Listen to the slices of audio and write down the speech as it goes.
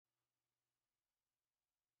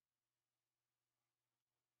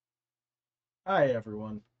Hi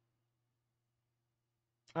everyone.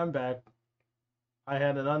 I'm back. I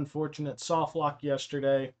had an unfortunate soft lock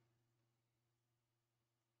yesterday.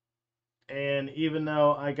 And even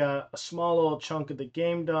though I got a small little chunk of the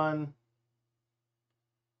game done,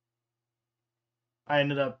 I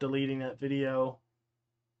ended up deleting that video.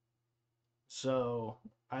 So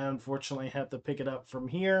I unfortunately have to pick it up from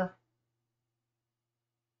here.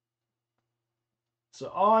 So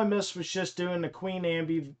all I missed was just doing the Queen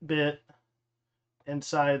Ambi bit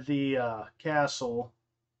inside the castle.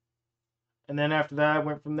 And then after that, I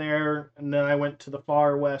went from there, and then I went to the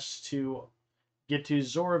far west to get to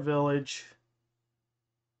Zora Village.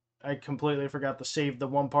 I completely forgot to save the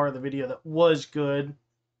one part of the video that was good.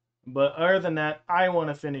 But other than that, I want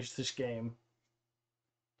to finish this game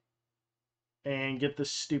and get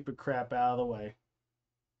this stupid crap out of the way.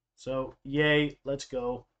 So, yay, let's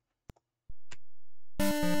go.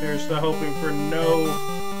 Here's to hoping for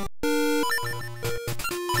no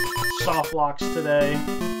soft locks today.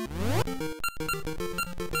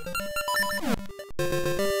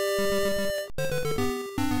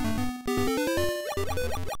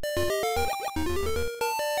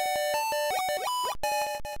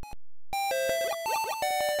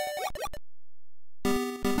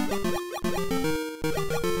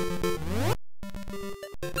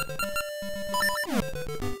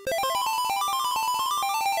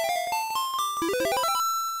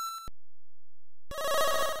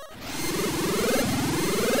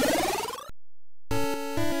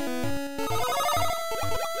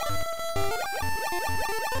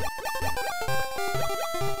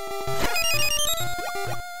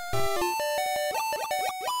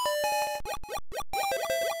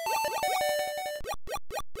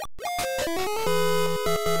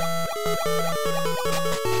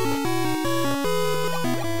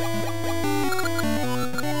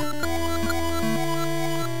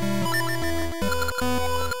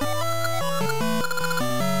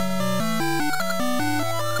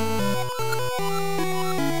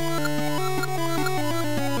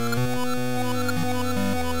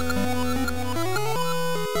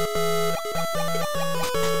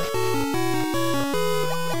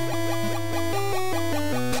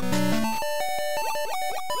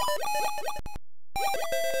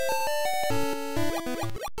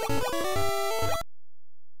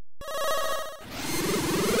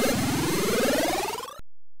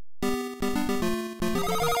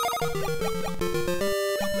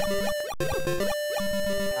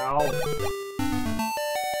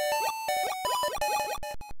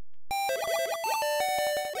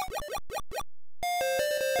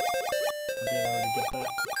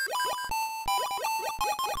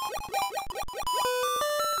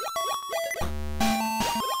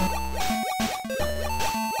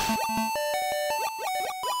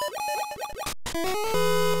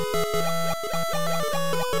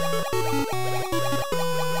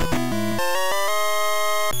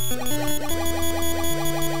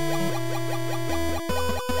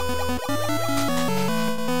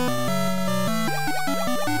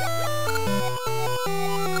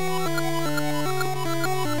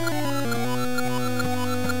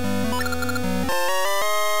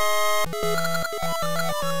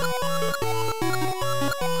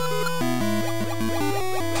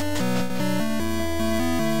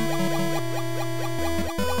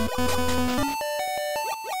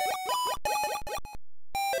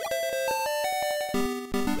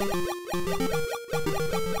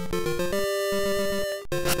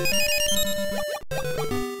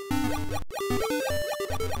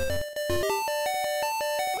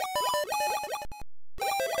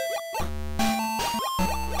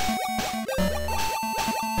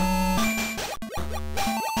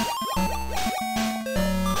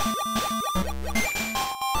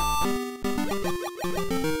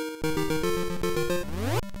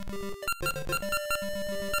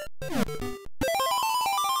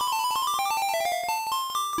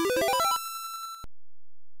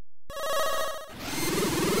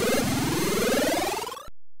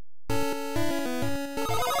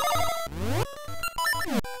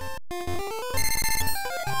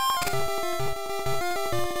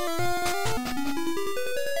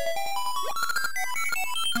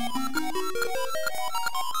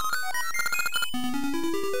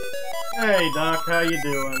 Hey Doc, how you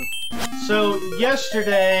doing? So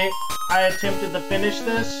yesterday I attempted to finish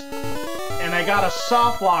this and I got a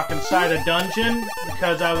soft lock inside a dungeon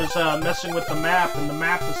because I was messing with the map and the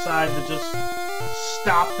map decided to just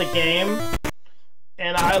stop the game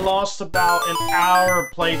and I lost about an hour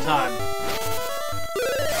of playtime.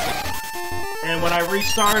 And when I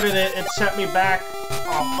restarted it, it set me back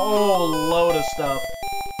a whole load of stuff.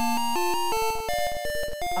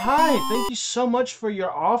 Hi, thank you so much for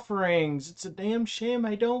your offerings. It's a damn shame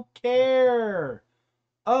I don't care.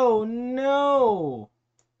 Oh no!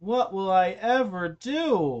 What will I ever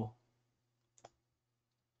do?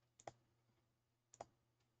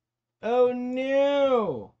 Oh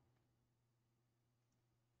no!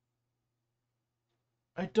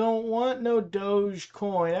 I don't want no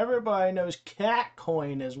Dogecoin. Everybody knows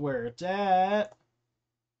Catcoin is where it's at.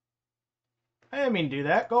 I didn't mean to do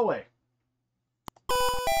that. Go away.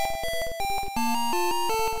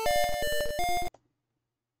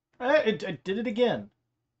 I did it again.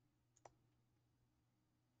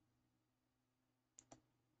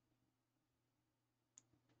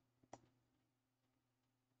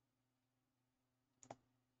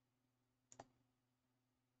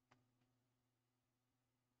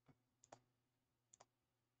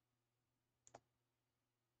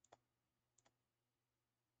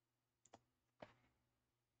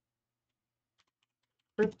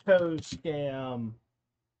 Crypto scam.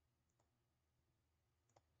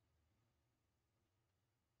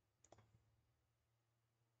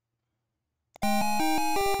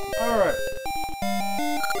 Alright.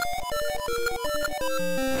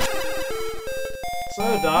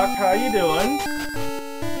 So, Doc, how you doing?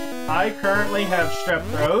 I currently have strep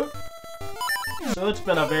throat. So it's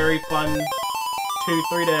been a very fun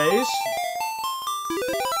 2-3 days.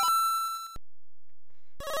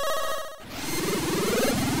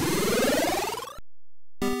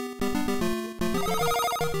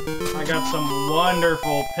 I got some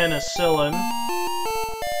wonderful penicillin.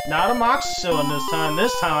 Not amoxicillin this time.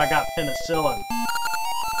 This time I got penicillin.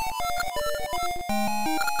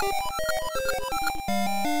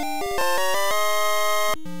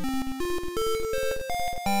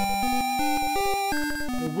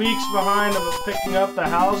 Weeks behind of picking up the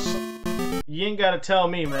house. You ain't gotta tell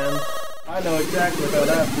me, man. I know exactly how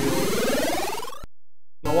that feels.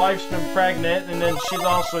 My wife's been pregnant, and then she's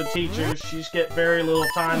also a teacher. She's get very little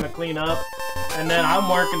time to clean up. And then I'm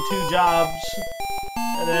working 2 jobs.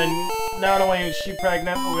 And then not only is she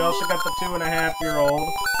pregnant, but we also got the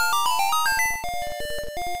 2.5-year-old.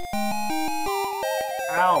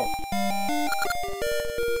 Ow.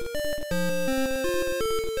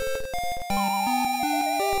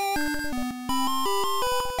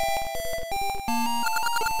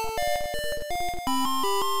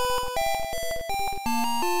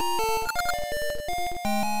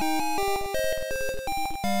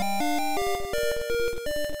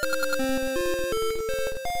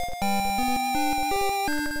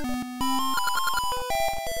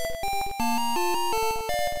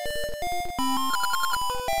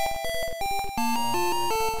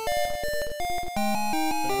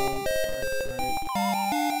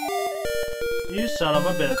 You son of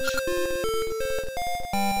a bitch.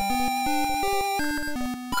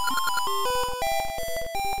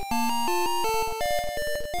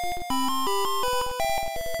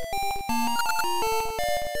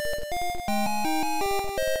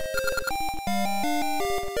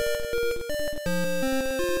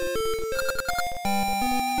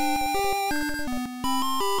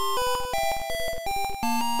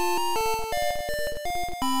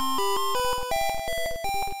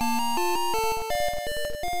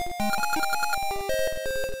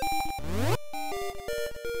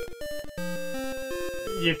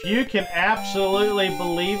 If you can absolutely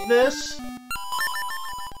believe this,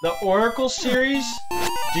 the Oracle series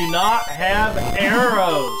do not have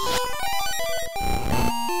arrows.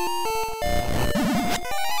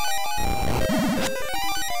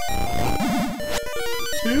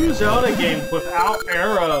 Two Zelda games without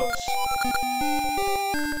arrows.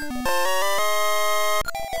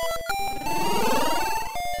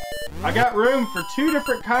 I got room for 2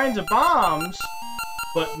 different kinds of bombs,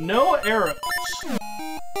 but no arrows.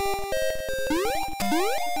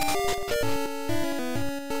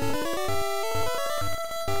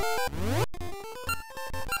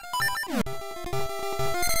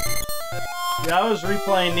 Yeah, I was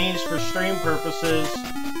replaying these for stream purposes.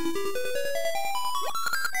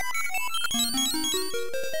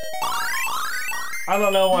 I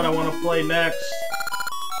don't know what I want to play next.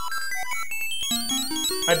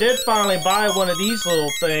 I did finally buy one of these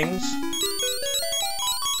little things.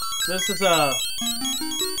 This is a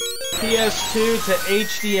PS2 to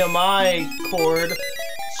HDMI cord,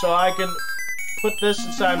 so I can put this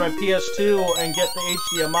inside my PS2 and get the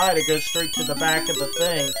HDMI to go straight to the back of the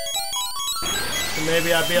thing. So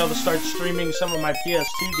maybe I'll be able to start streaming some of my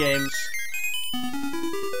PS2 games.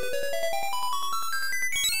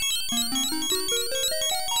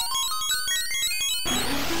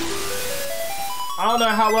 I don't know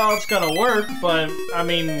how well it's gonna work, but I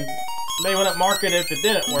mean, they wouldn't market it if it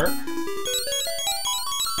didn't work.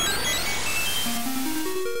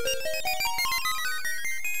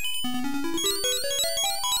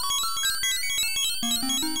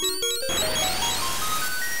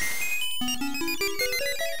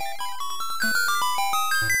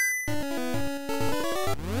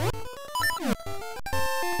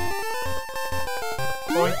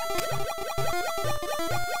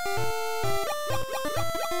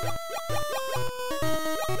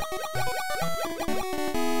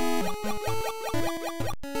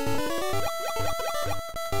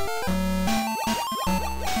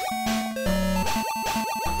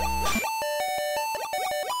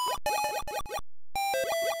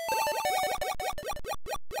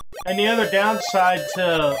 And the other downside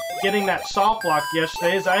to getting that soft lock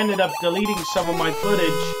yesterday is I ended up deleting some of my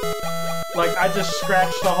footage. Like, I just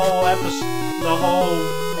scratched the whole the whole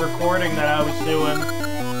recording that I was doing.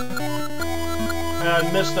 And I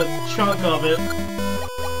missed a chunk of it. And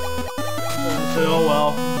I said, oh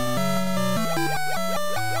well.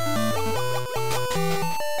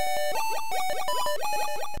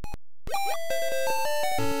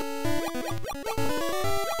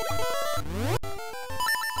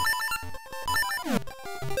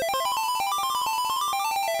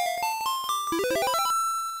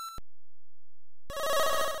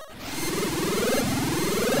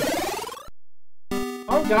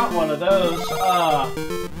 I got one of those. I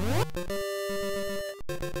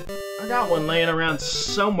got one laying around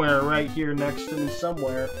somewhere right here next to me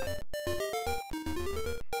somewhere.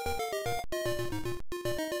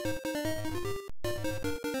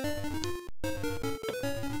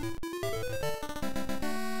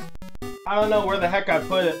 I don't know where the heck I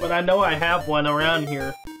put it, but I know I have one around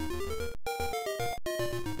here.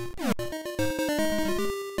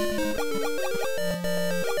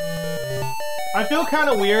 I feel kind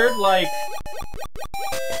of weird, like...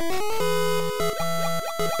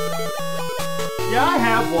 Yeah, I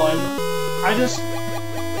have one.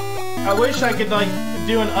 I wish I could, like,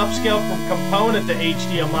 do an upscale from component to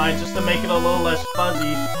HDMI just to make it a little less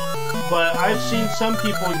fuzzy. But I've seen some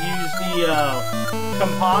people use the,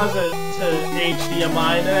 composite to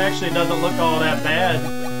HDMI, and it actually doesn't look all that bad.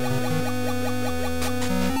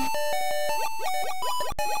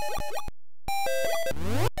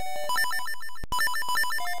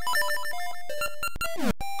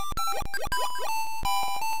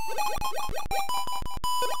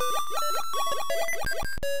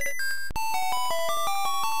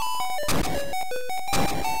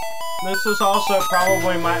 This is also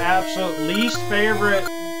probably my absolute least favorite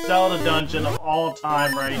Zelda dungeon of all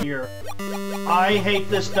time right here. I hate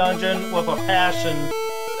this dungeon with a passion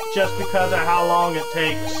just because of how long it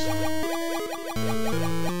takes.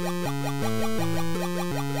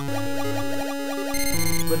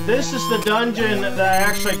 But this is the dungeon that I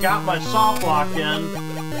actually got my soft lock in.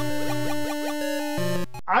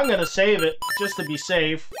 I'm gonna save it just to be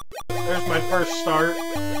safe. There's my first start.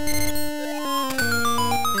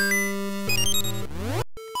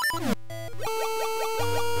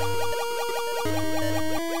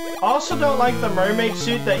 Also don't like the mermaid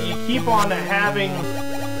suit that you keep on having.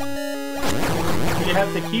 You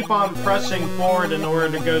have to keep on pressing forward in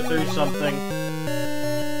order to go through something.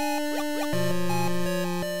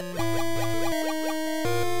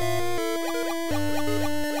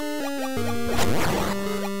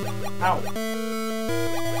 Ow.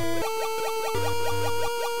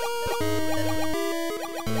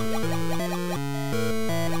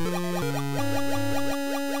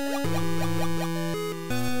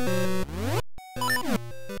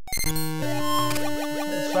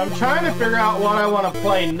 I'm trying to figure out what I want to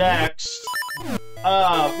play next.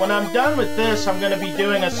 When I'm done with this, I'm going to be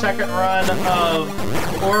doing a second run of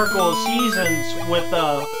Oracle Seasons with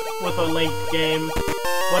a linked game.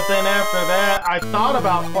 But then after that, I thought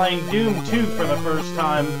about playing Doom 2 for the first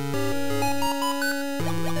time.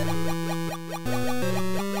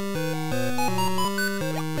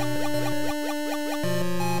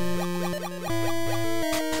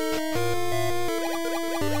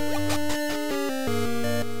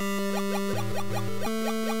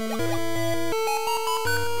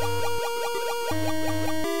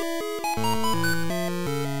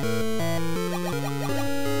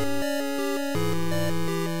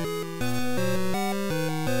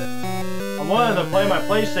 I wanted to play my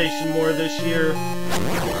PlayStation more this year,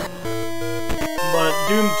 but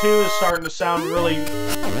Doom 2 is starting to sound really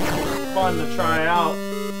fun to try out.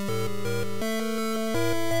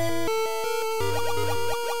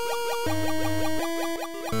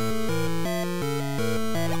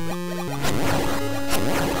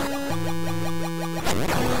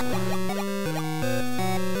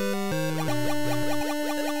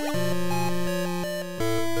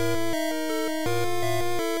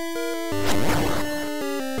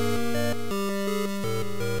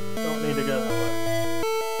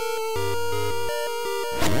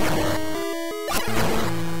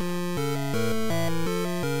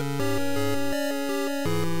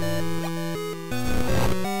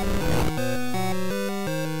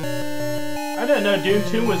 I didn't know Doom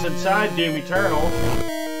 2 was inside Doom Eternal.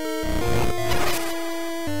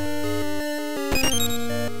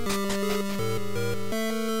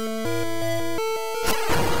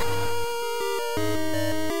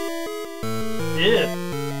 Yeah.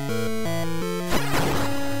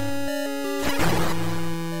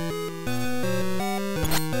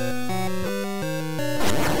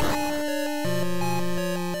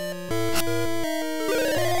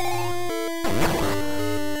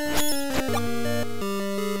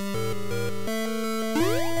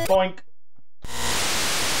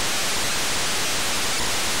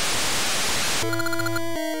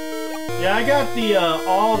 Yeah, I got the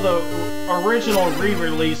all the original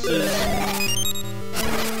re-releases.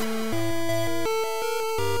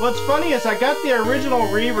 What's funny is I got the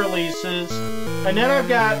original re-releases, and then I've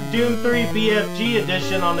got Doom 3 BFG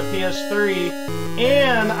edition on the PS3,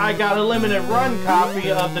 and I got a limited run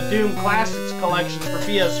copy of the Doom Classics collection for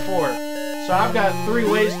PS4. So I've got 3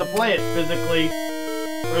 ways to play it physically,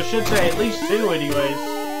 or I should say at least 2 anyways.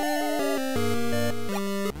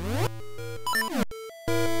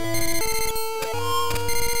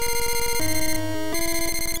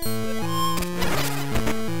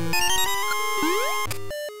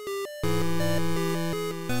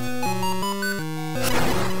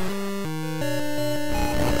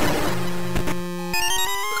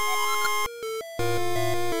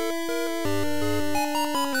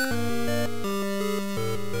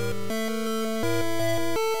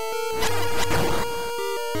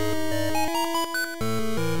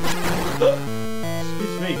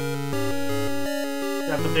 Excuse me.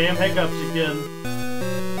 Got the damn hiccups again.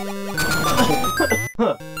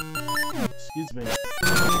 Excuse me.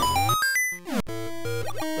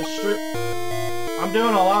 I'm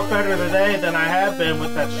doing a lot better today than I have been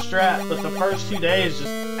with that strat, but the first 2 days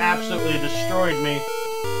just absolutely destroyed me.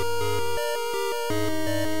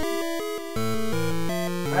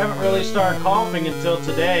 I haven't really started coughing until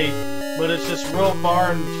today, but it's just real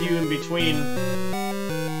far and few in between.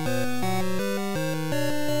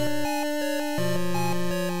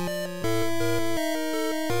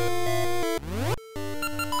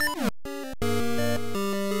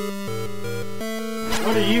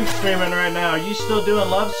 What are you streaming right now? Are you still doing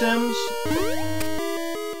Love Sims?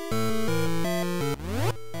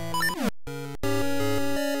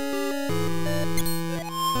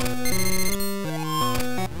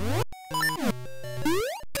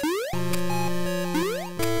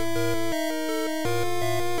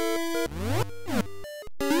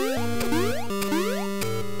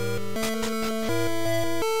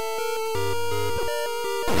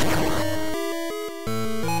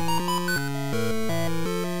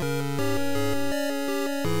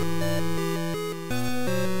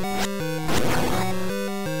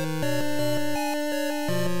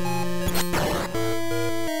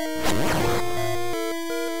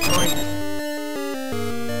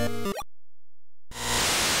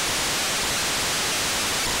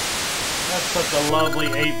 That's such a lovely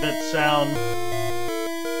 8-bit sound.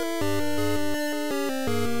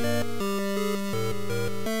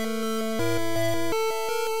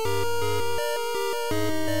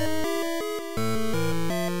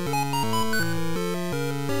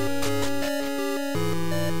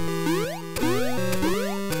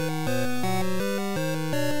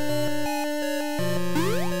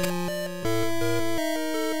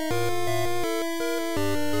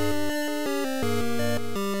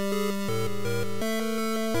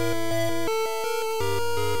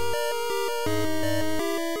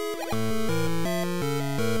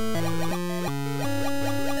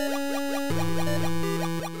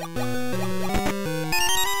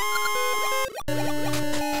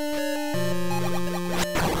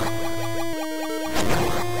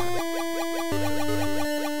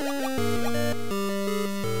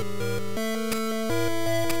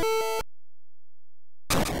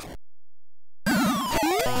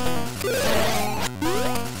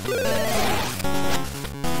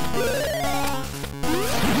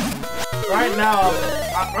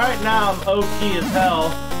 Right now I'm OP as hell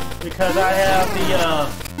because I have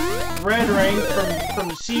the red ring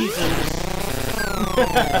from Seasons.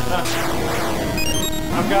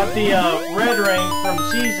 I've got the red ring from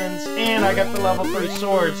Seasons and I got the level 3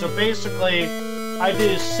 sword. So basically I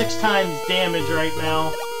do 6 times damage right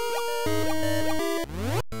now.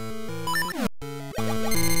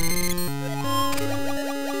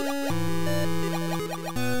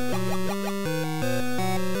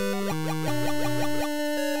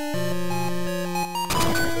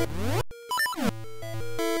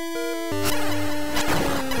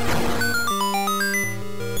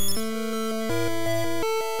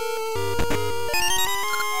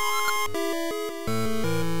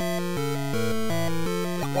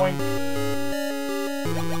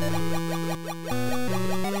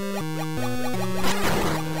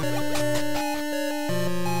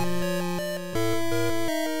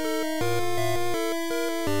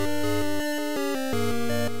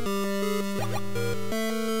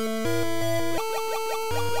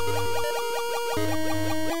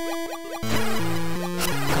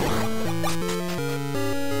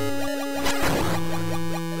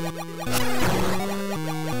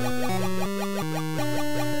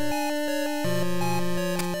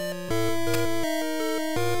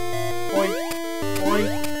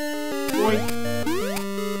 Boink.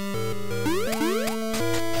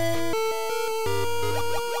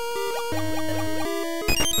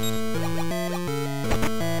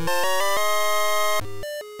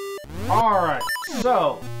 Alright,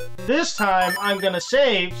 so this time I'm gonna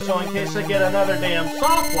save, so in case I get another damn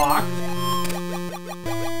soft lock.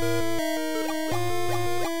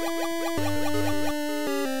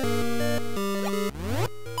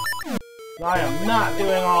 I am not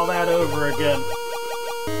doing all that over again.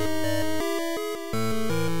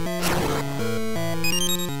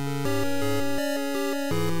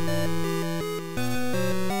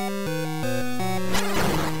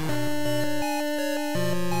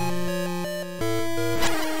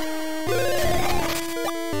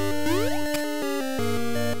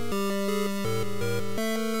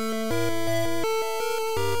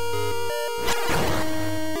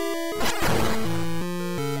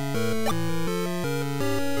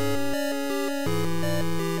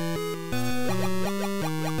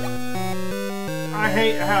 I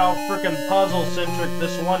hate how freaking puzzle-centric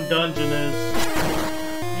this one dungeon is.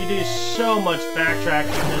 You do so much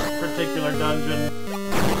backtracking in this particular dungeon.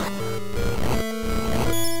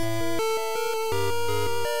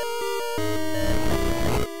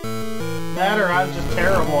 That or I'm just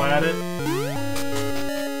terrible at it.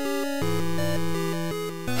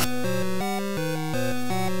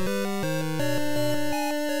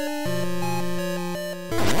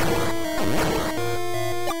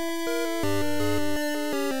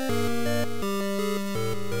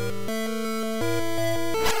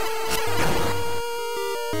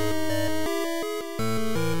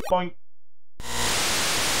 Boink.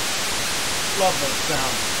 Love that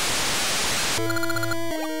sound.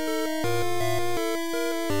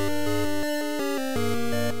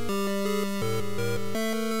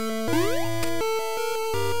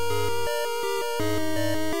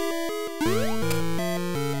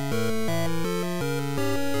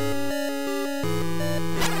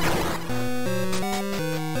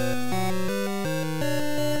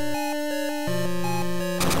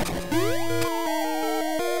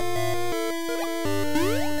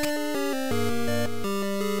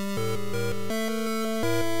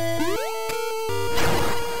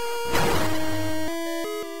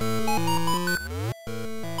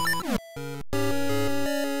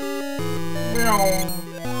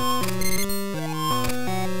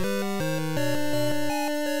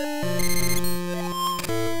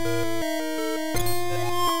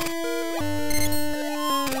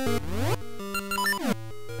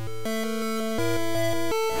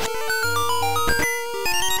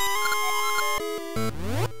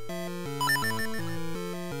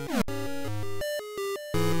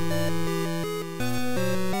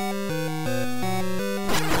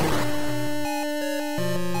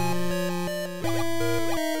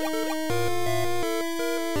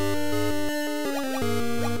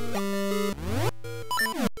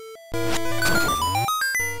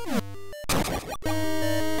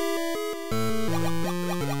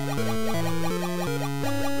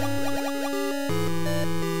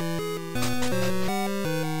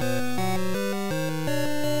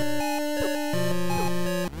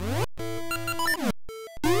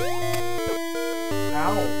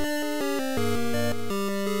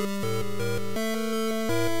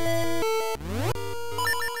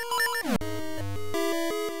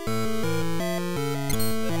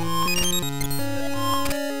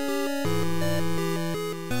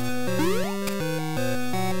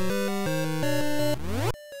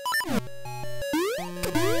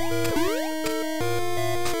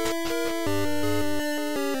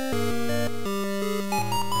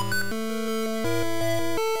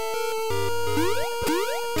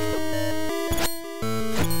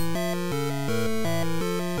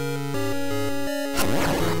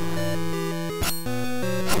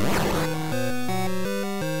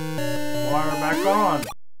 On.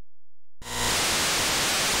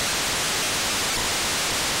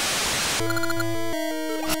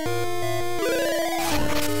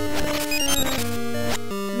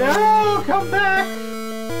 No, come back.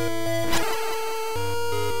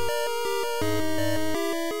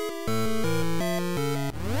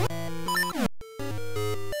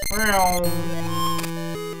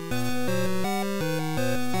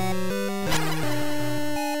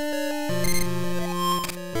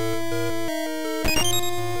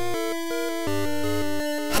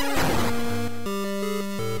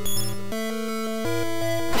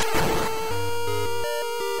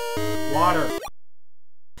 Water.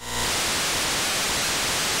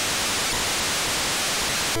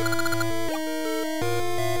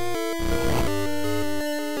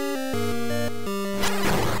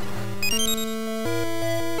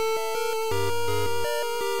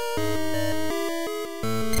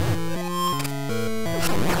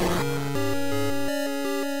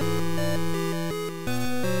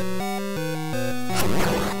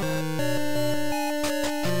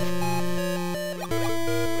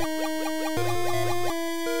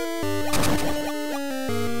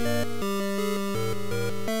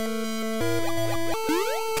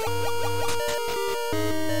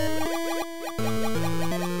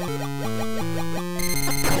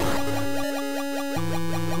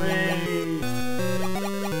 Whee!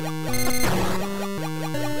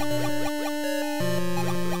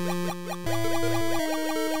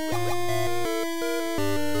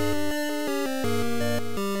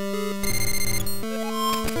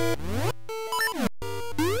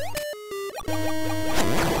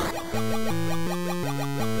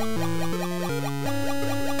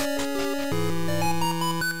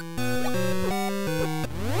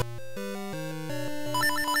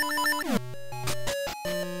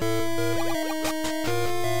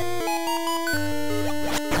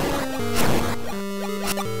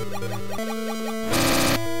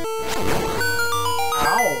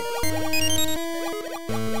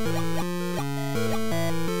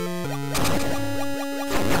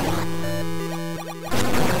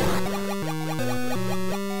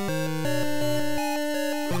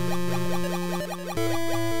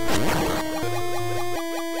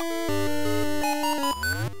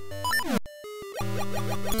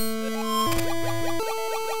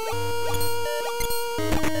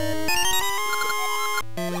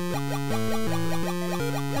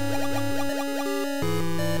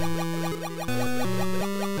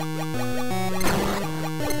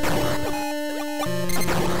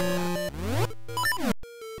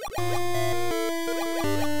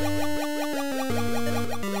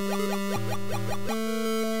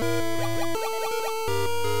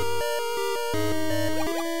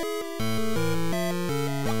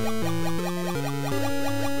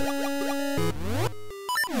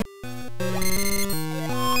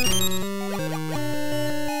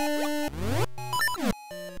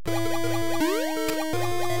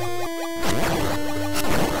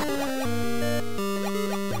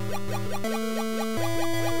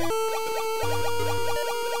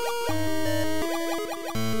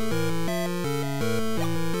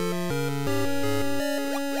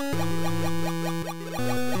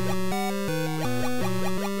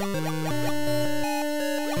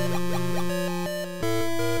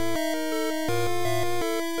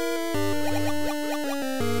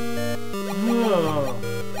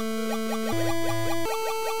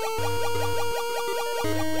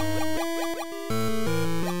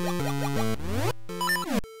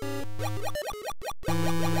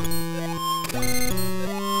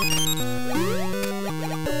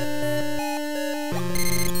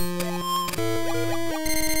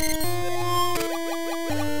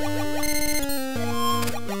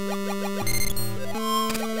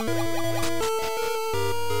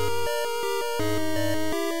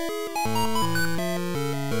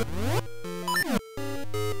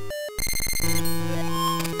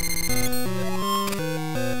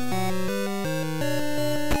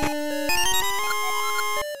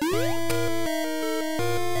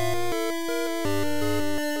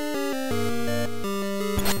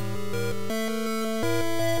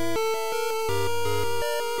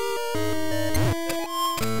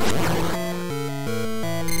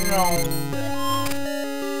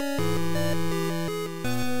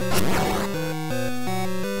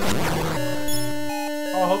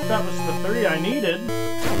 I hope that was the 3 I needed.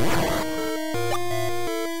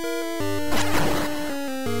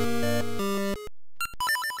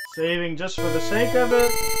 Saving just for the sake of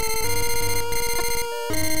it.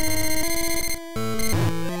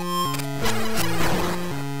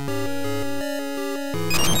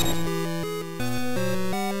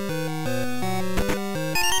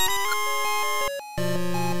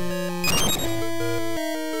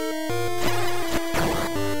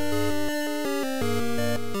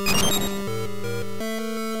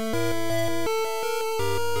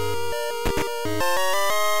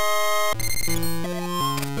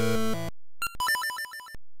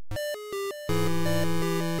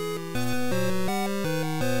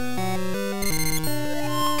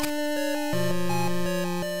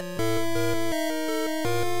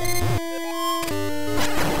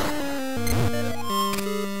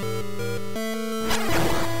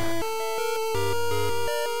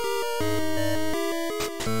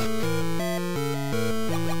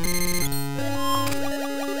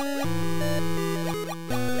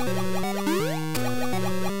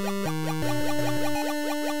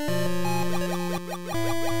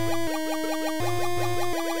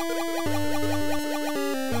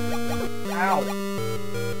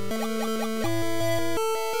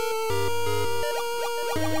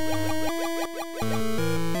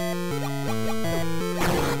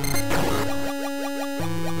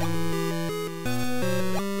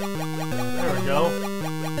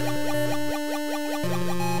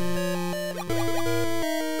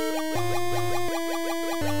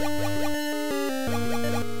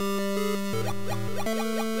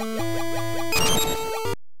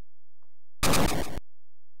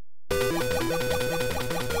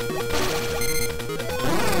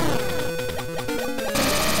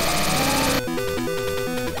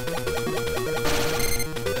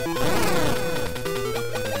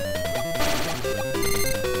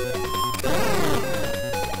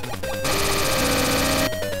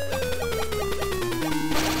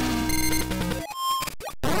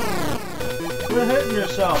 Quit hitting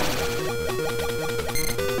yourself.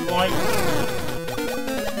 Boink.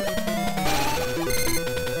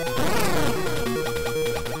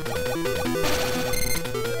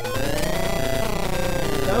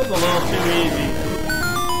 That was a little too easy.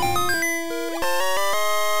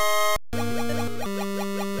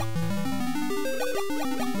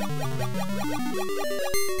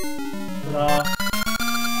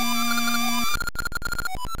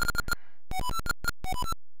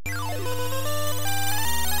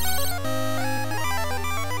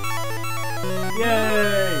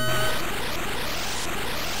 Yay!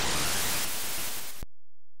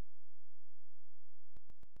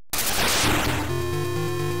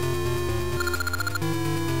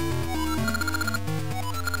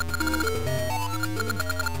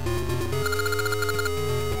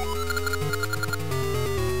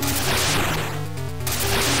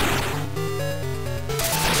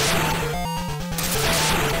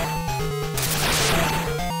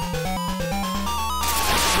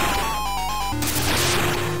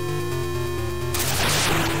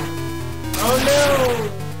 Oh no!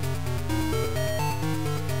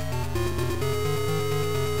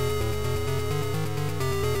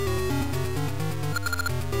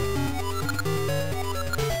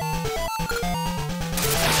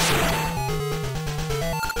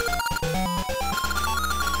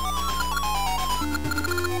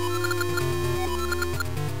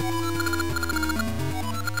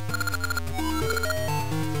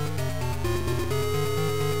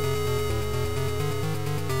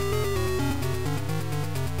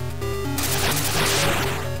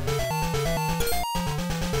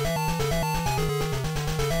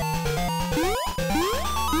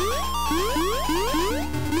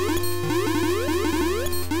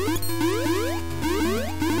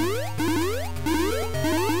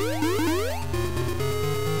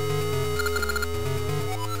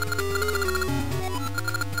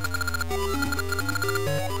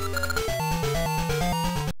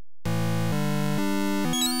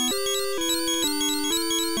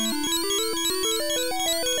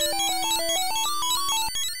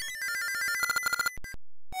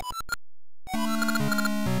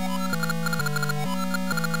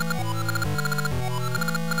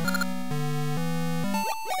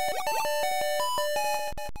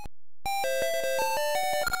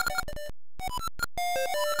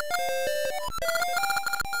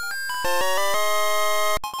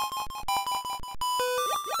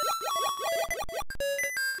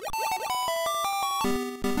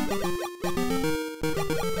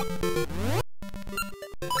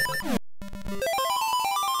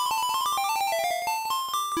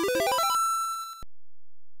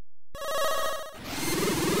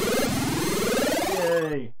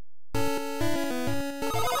 Yay!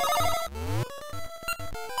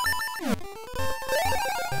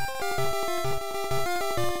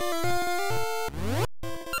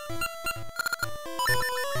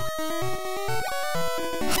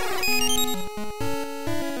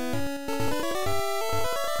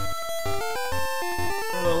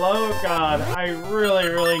 For the love of God, I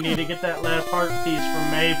really need to get that last heart piece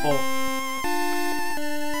from Maple.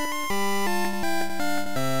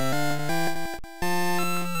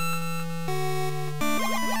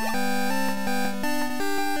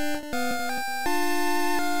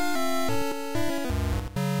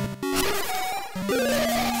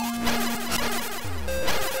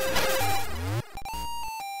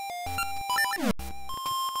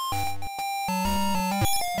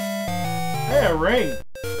 Hey, a ring!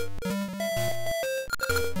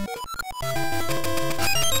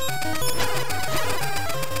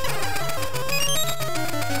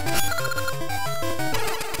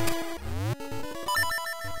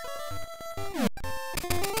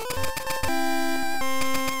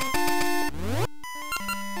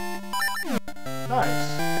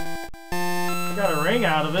 Nice. I got a ring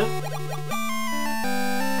out of it.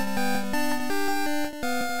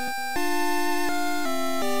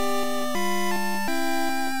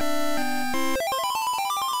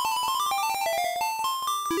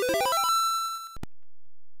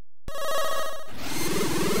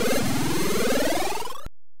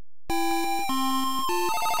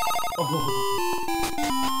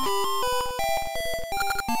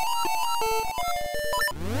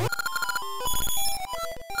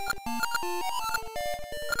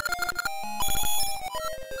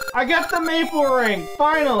 I got the maple ring,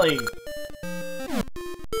 finally!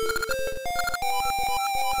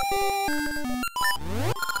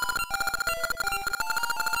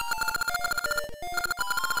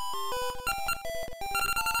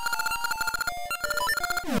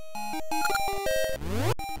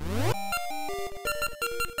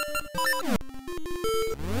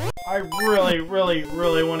 I really,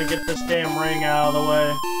 really want to get this damn ring out of the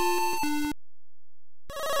way.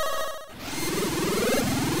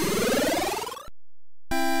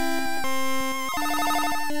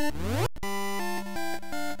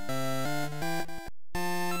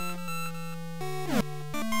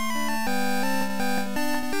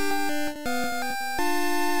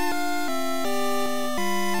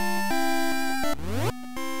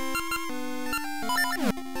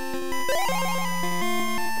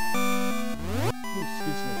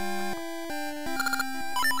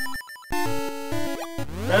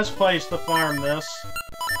 Best place to farm this.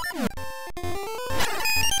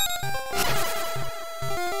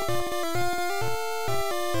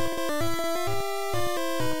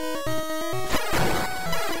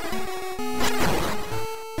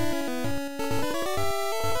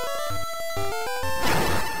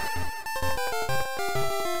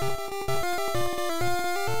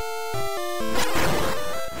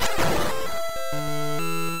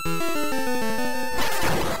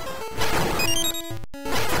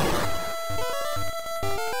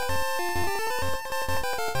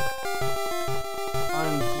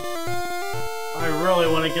 I really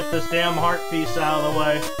want to get this damn heart piece out of the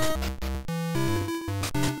way.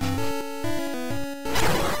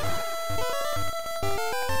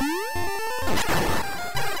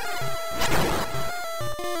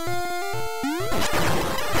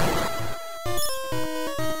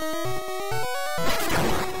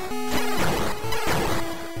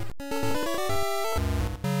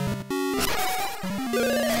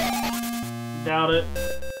 Doubt it.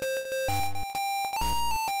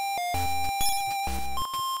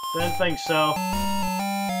 Didn't think so.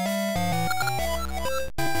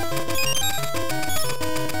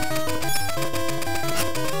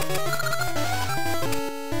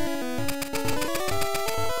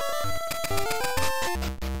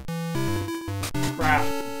 Crap.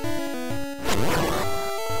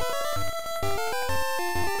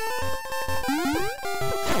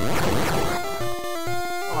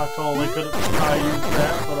 Oh, I totally could have used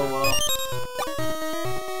that, but oh well.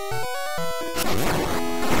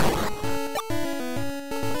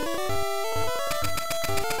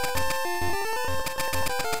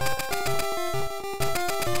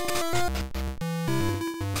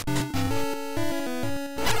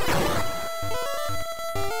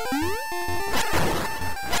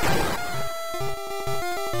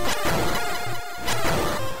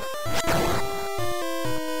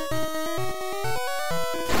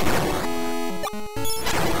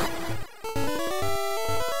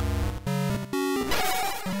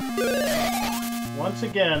 Once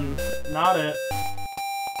again, not it.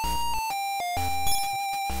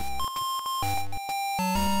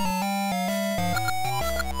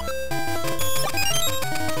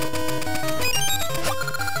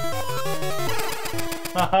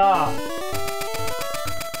 Haha!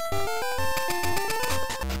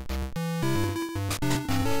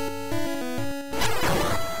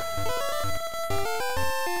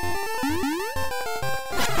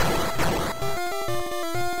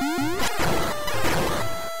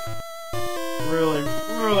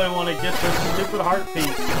 Really want to get this stupid heart piece.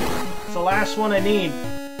 It's the last one I need.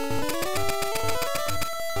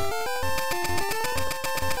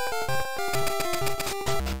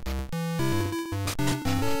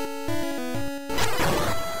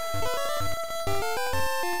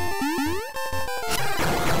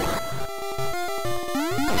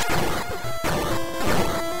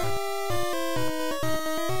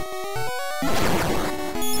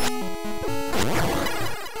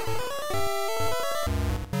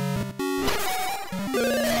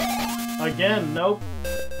 Again, nope.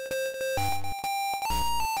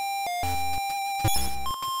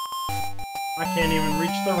 I can't even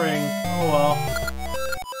reach the ring. Oh well.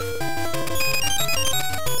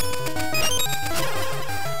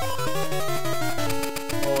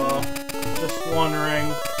 Oh well. Just one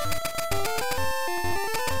ring.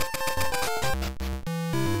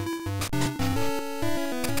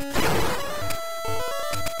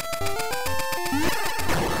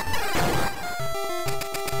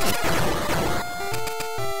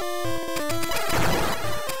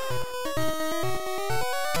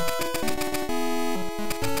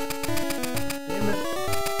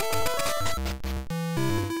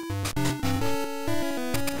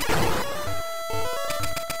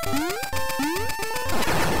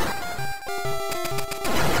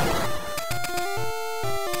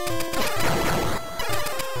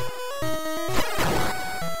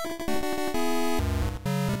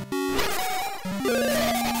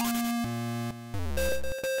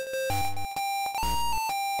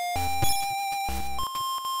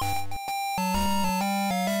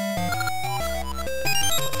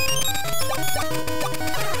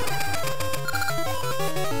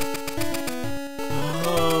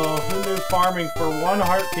 farming for one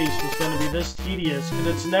heart piece was going to be this tedious, because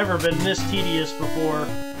it's never been this tedious before.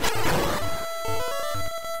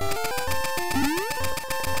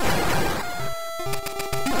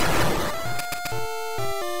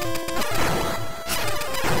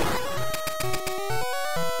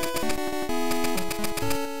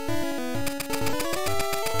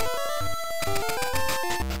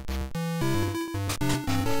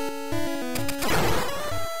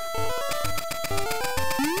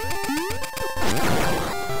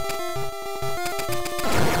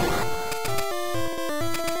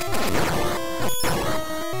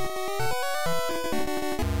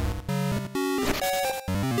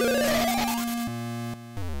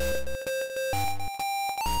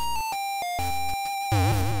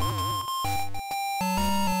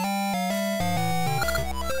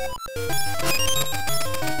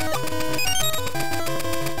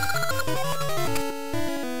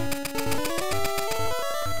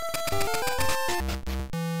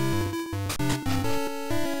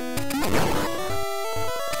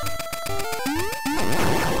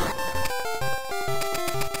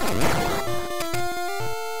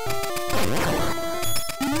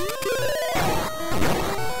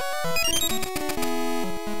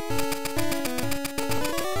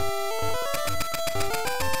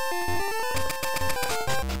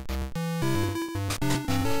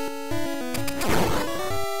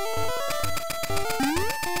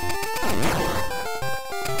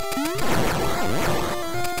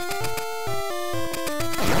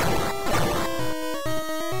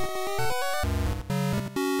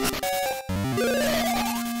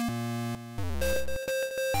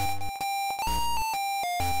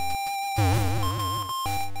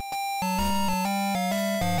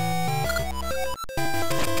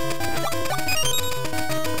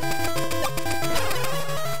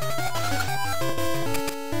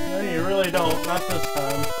 Don't, not this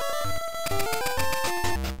time.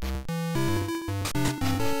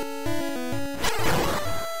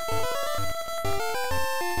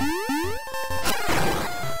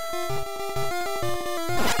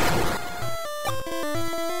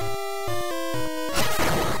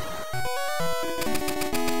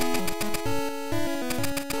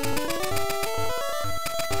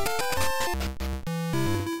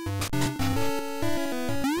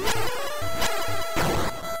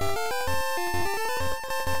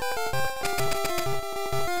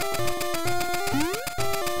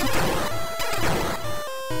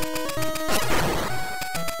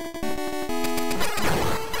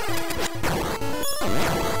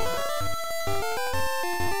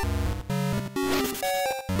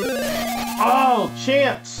 Oh,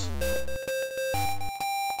 chance!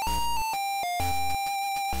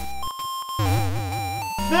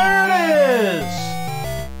 There it is!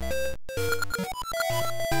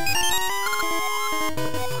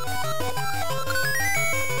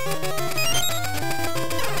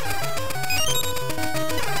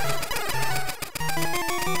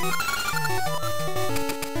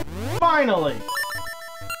 Finally!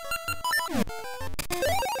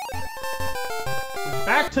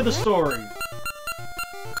 Back to the story.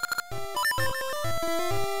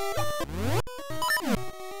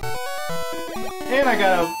 And I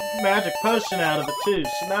got a magic potion out of it too,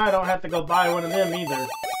 so now I don't have to go buy one of them either.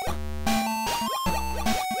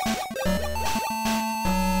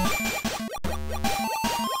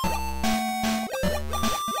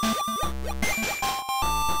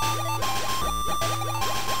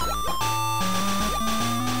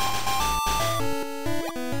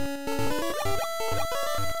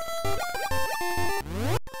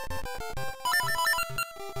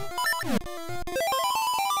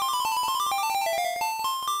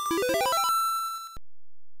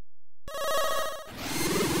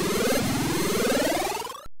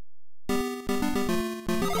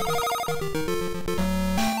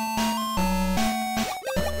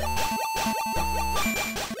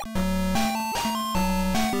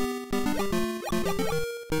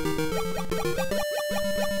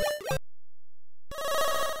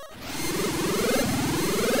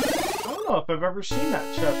 I don't know if I've ever seen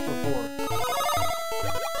that chest before.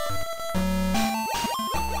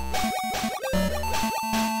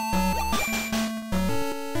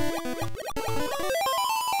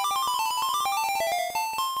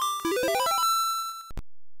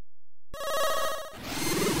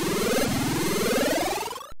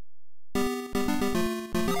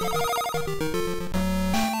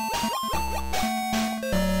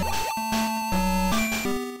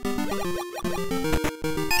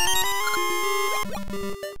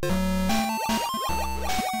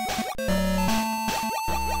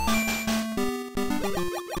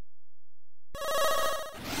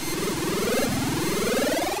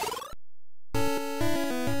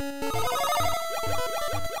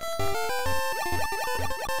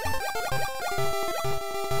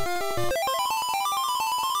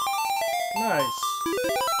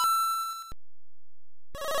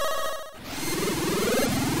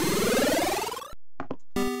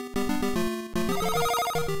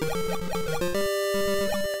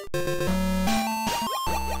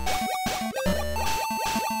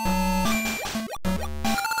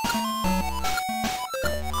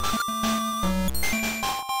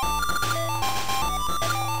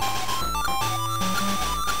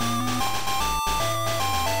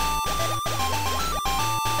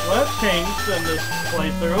 changed in this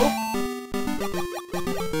playthrough.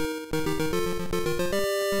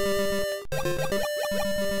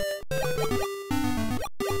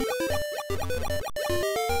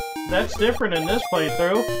 That's different in this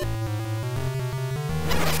playthrough.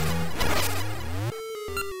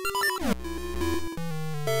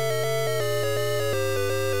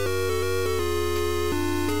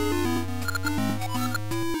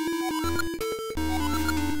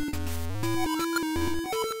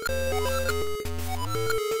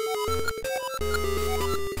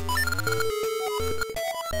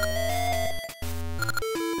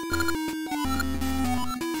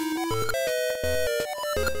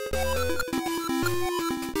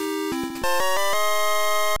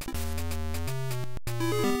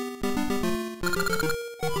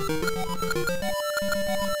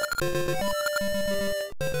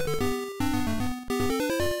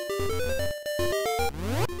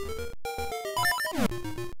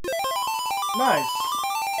 Nice.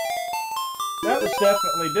 That was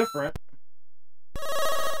definitely different.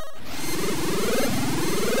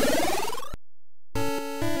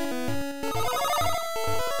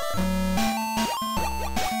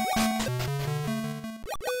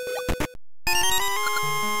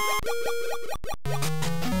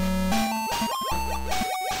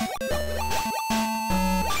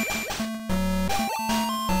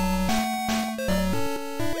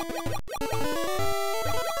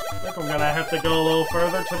 I'm gonna have to go a little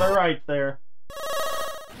further to the right there.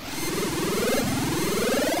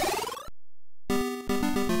 Let's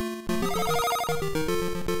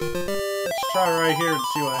try right here and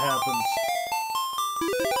see what happens.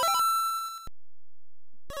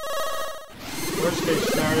 Worst case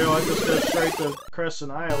scenario, I just go straight to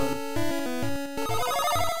Crescent Island.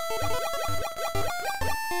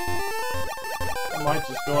 I might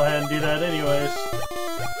just go ahead and do that anyways.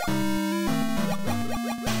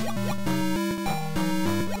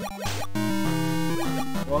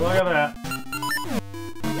 Well, look at that.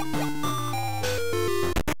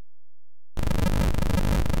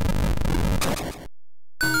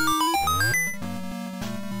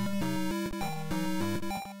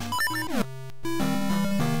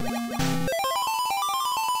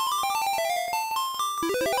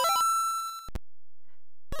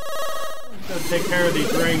 I'm gonna take care of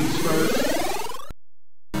these rings first.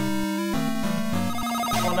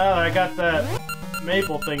 Well, now that I got that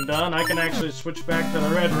maple thing done, I can actually switch back to the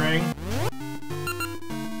red ring.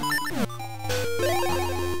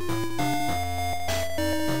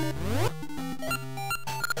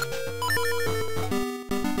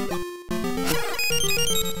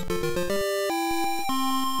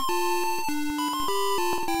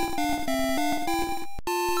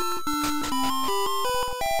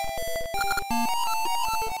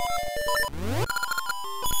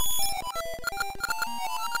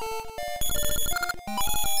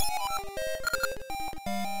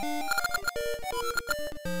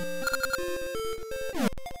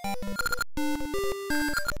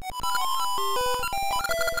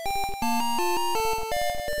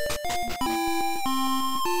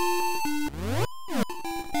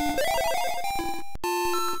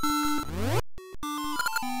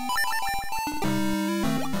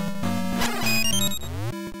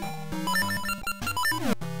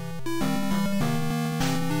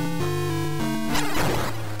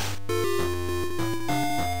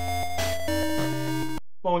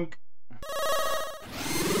 Boink.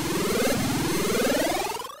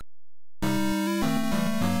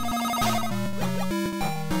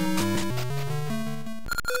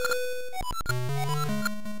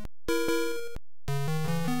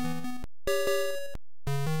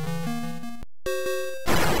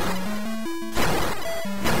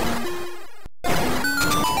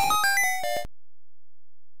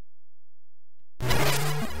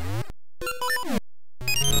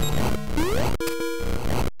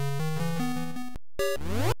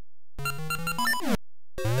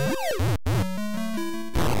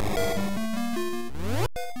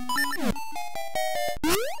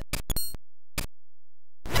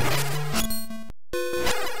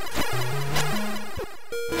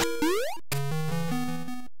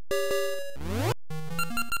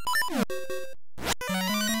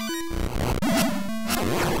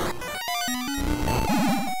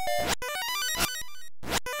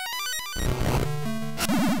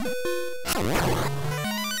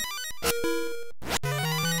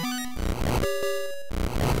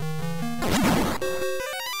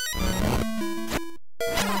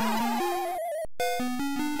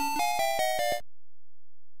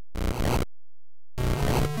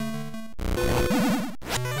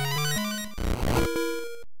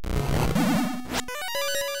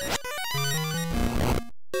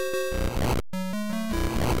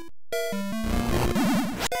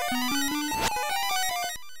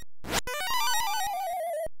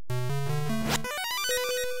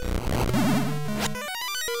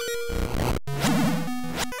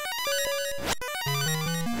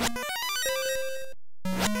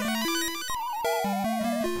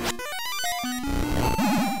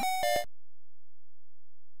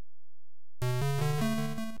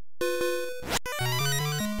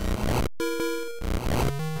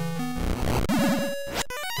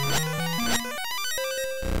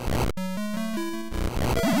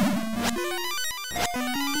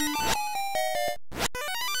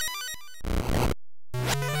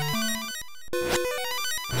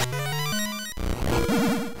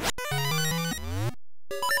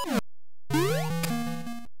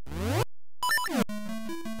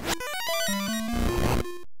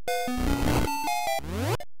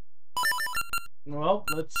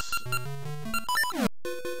 let's...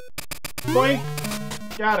 Boink!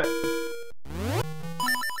 Got it.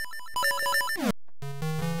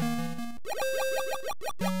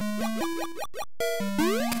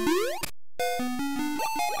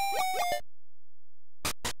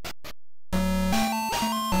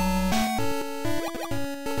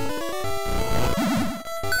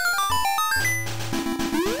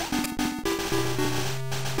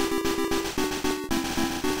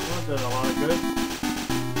 Did a lot of good.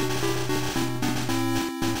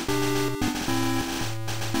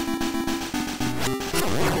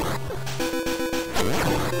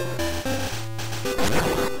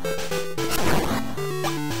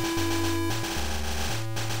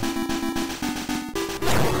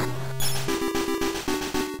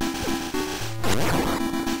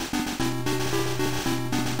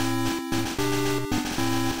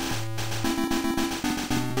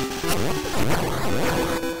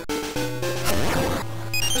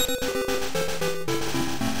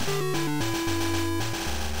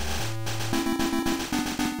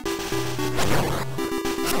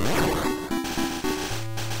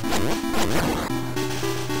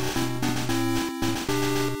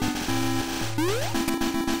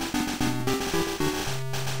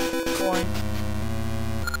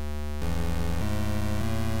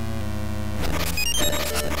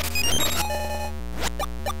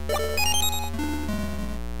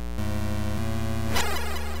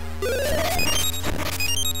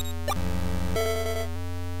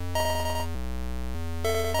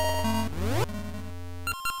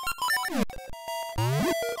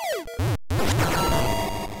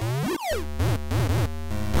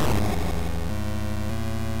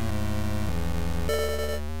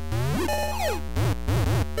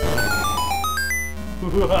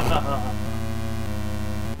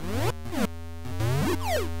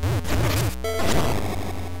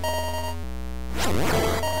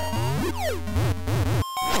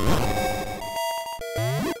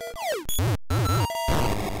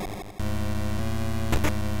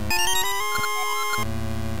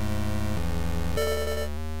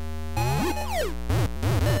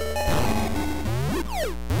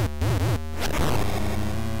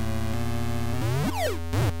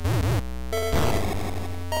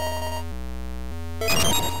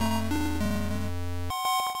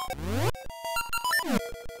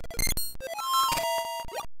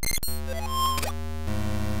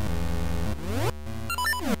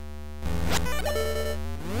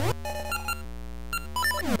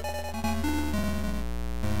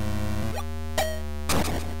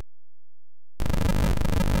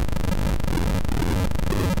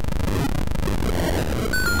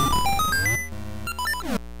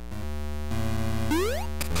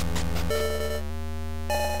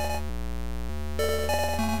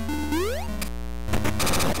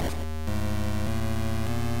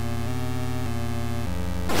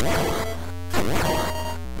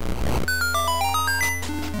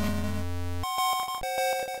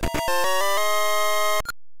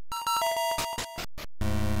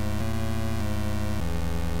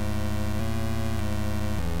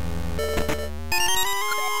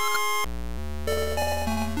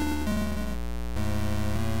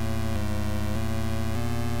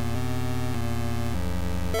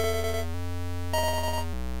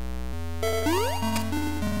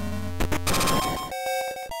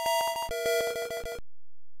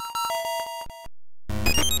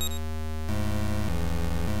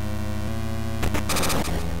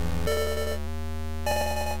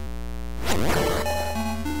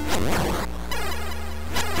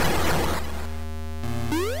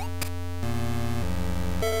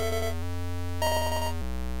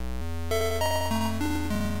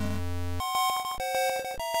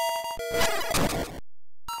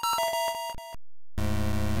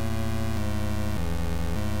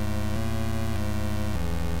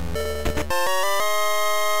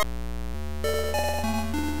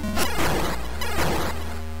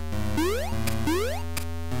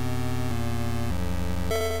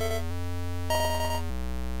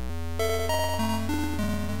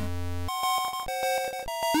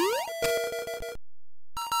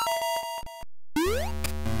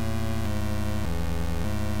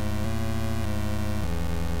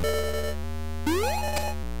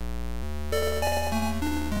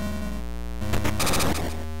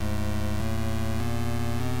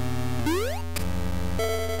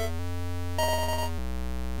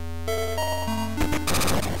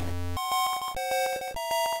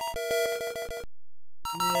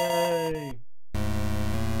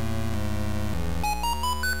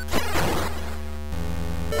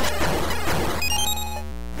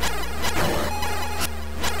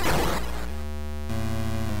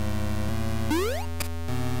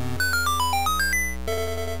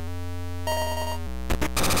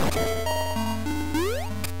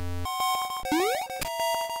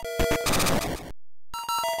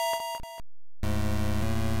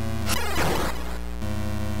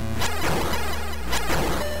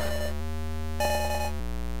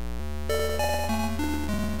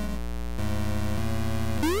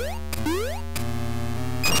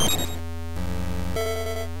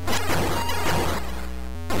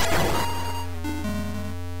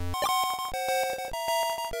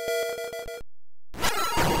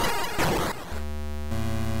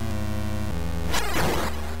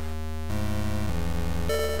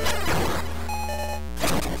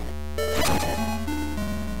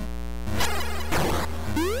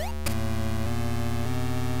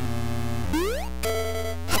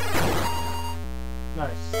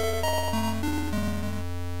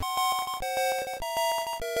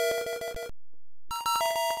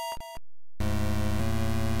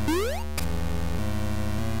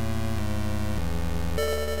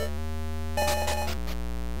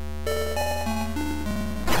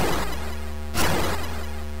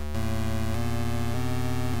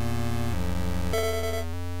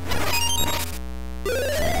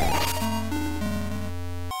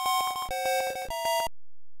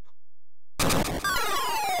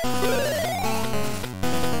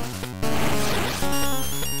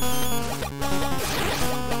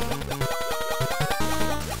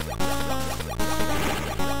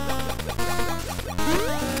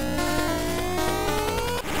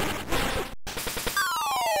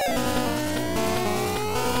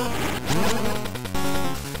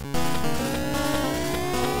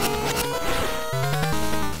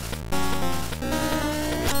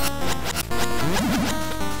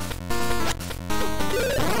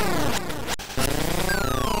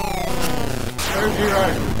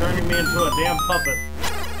 right for turning me into a damn puppet.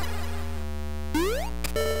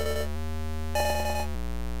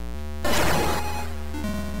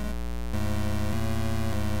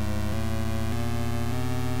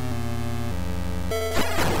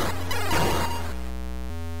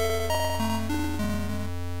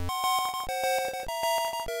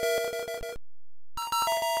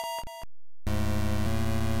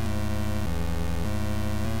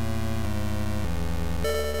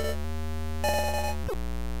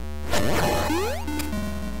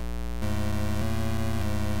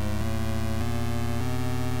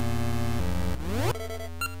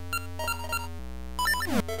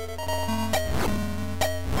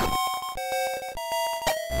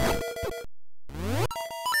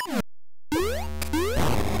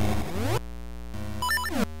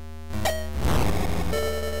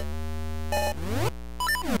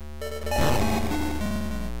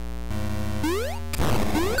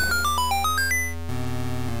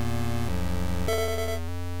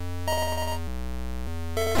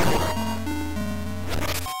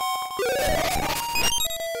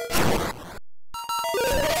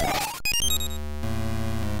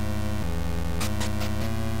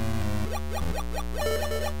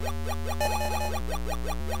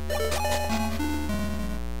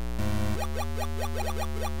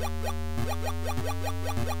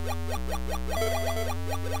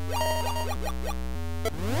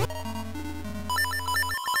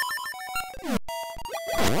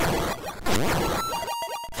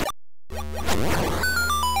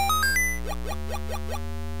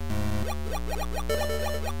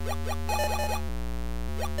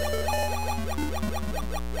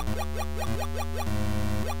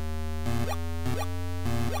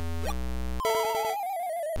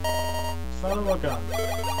 Son of a gun.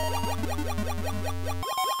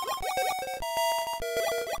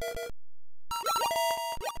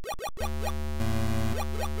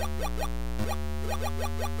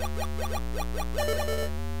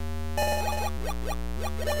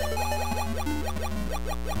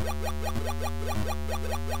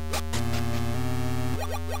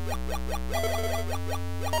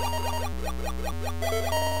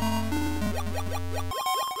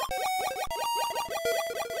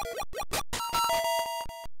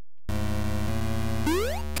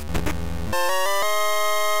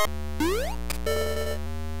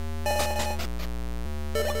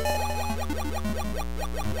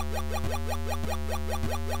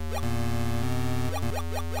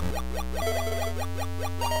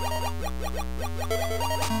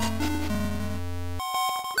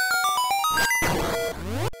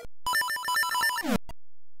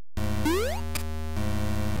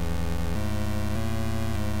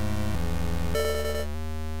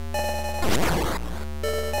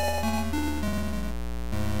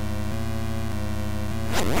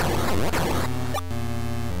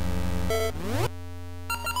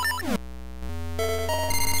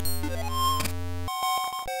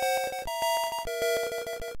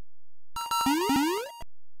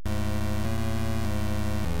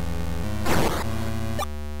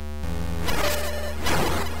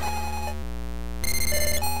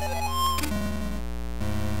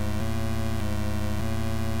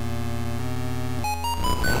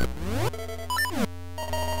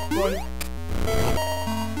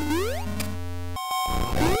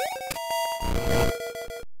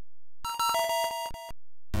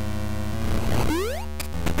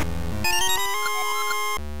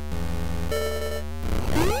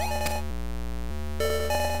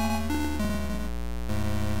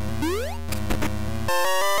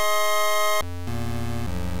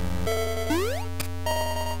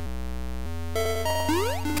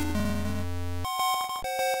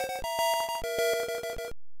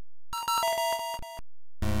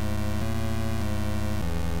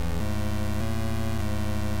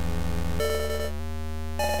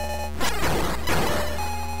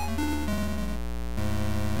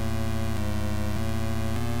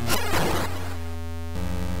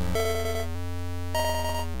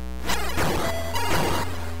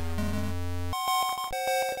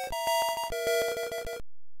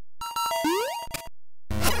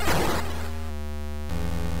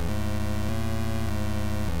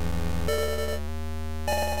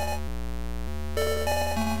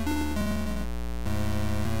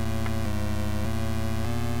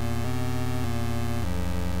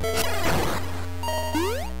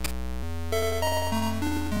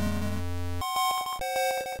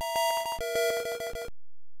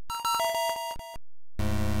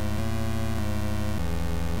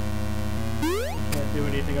 Do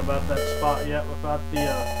anything about that spot yet without the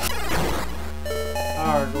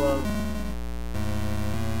power glove.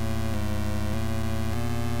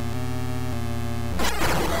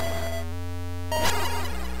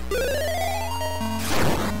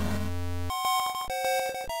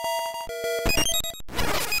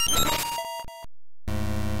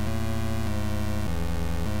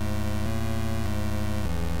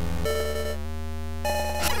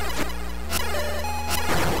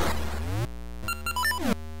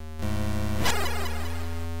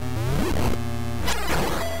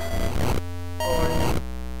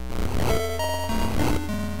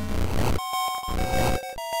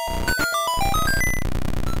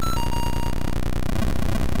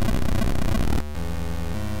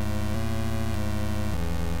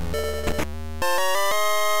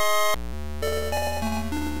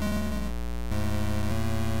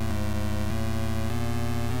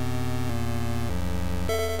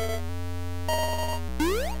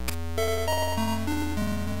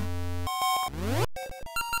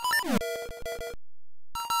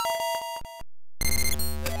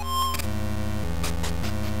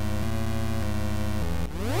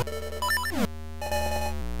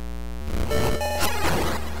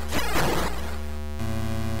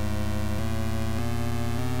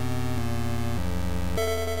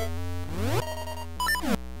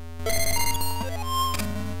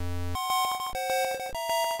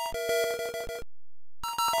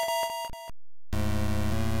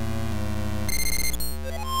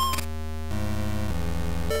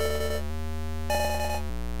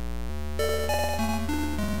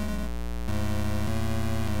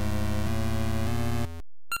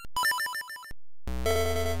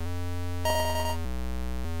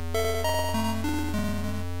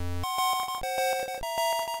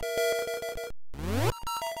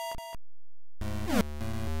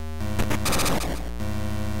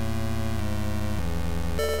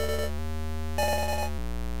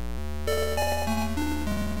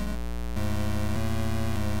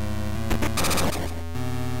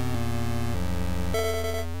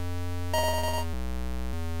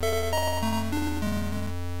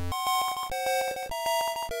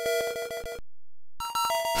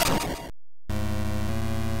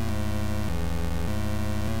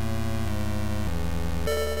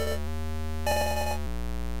 I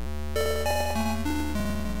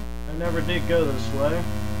never did go this way.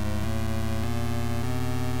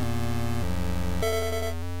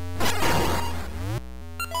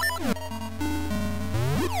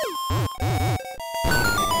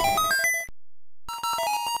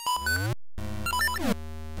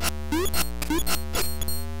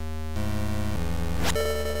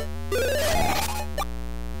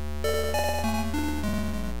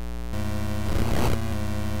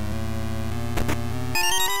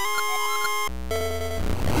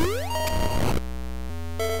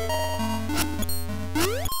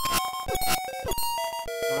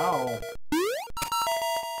 Wow.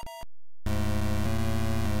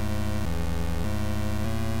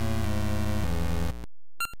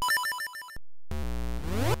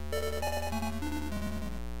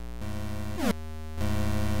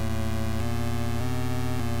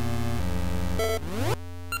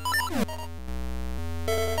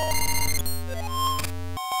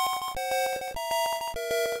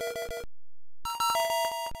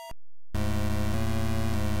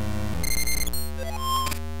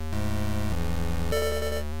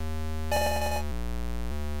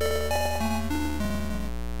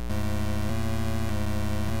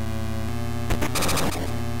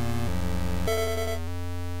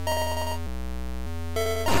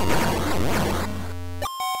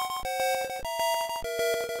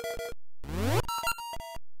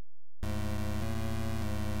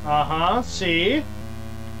 Uh-huh, see?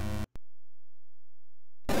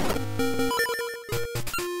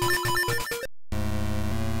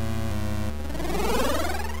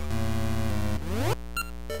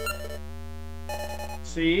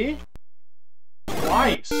 See?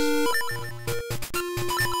 Twice.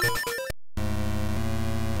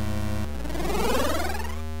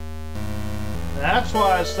 That's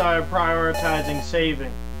why I started prioritizing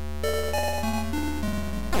saving.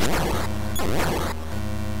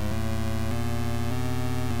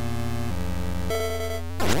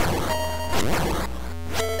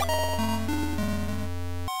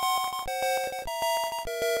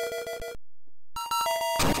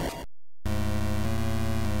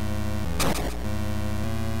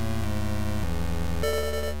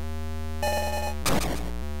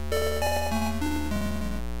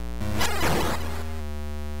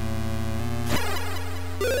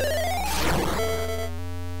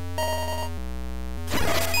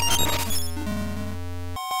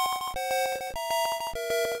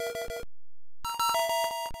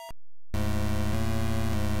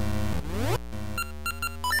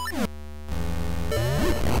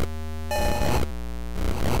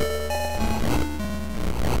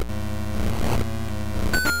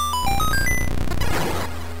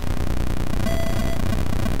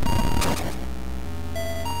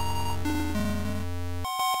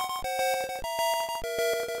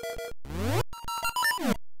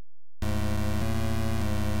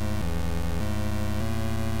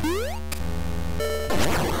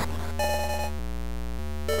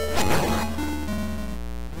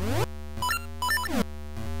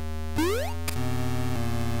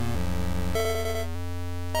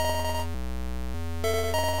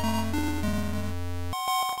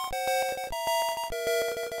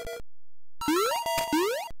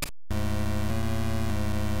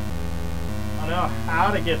 Know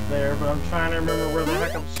how to get there, but I'm trying to remember where the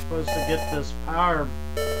heck I'm supposed to get this power.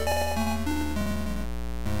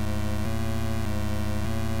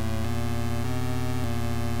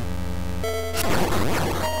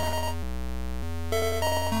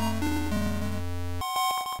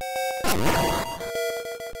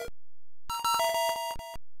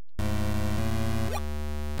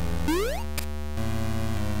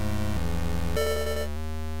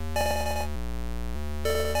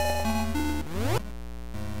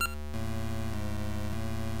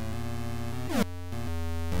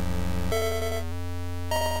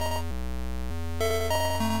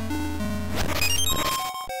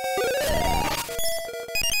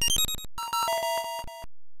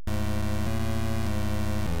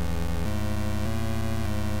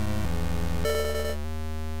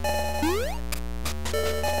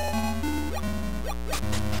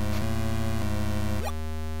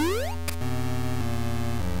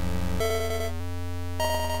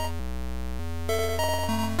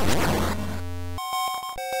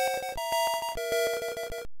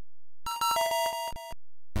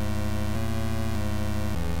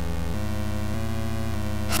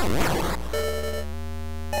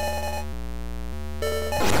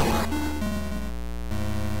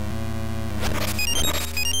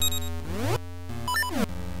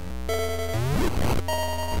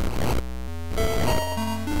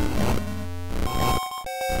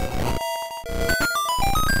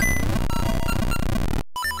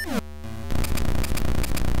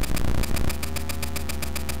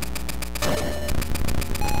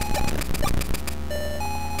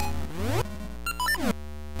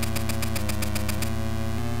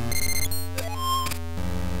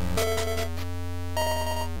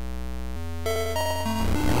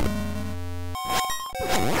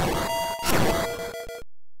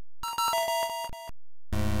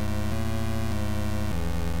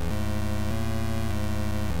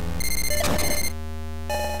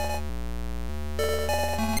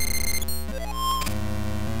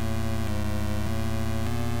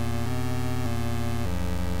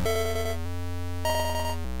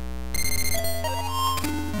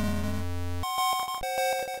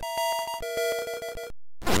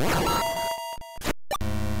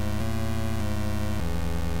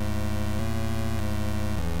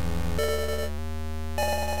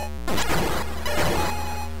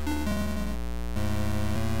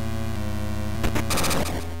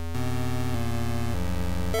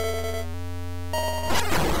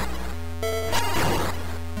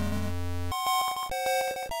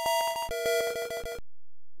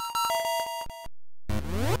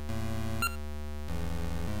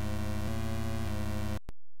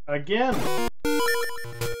 Again.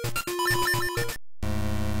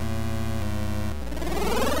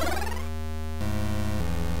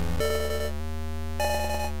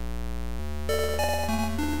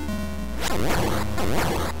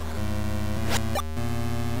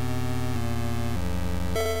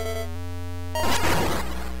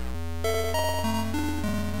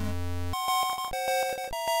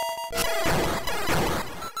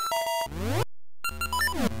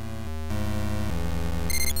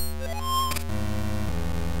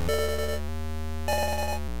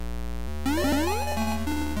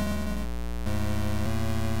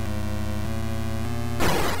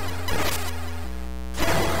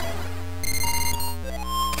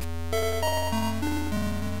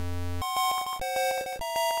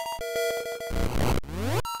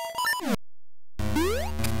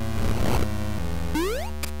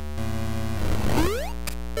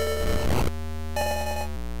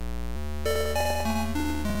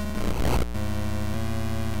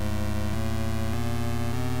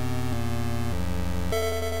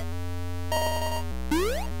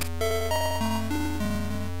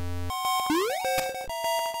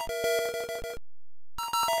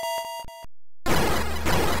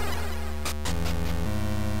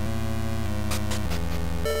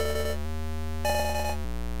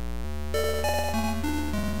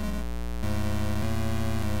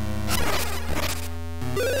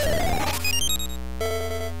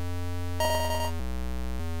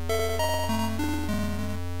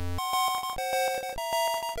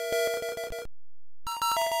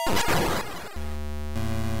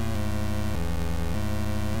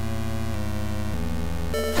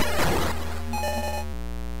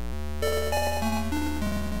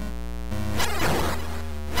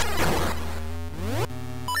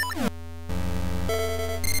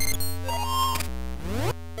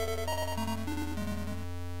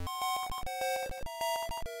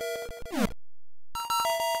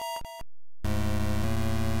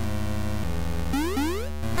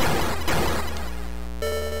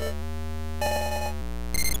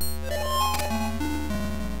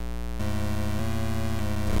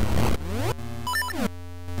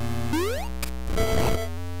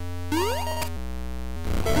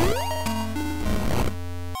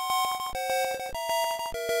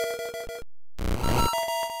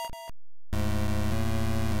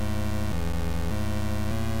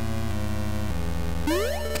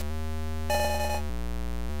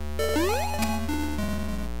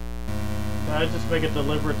 I just make a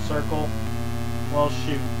deliberate circle? Well,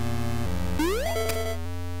 shoot.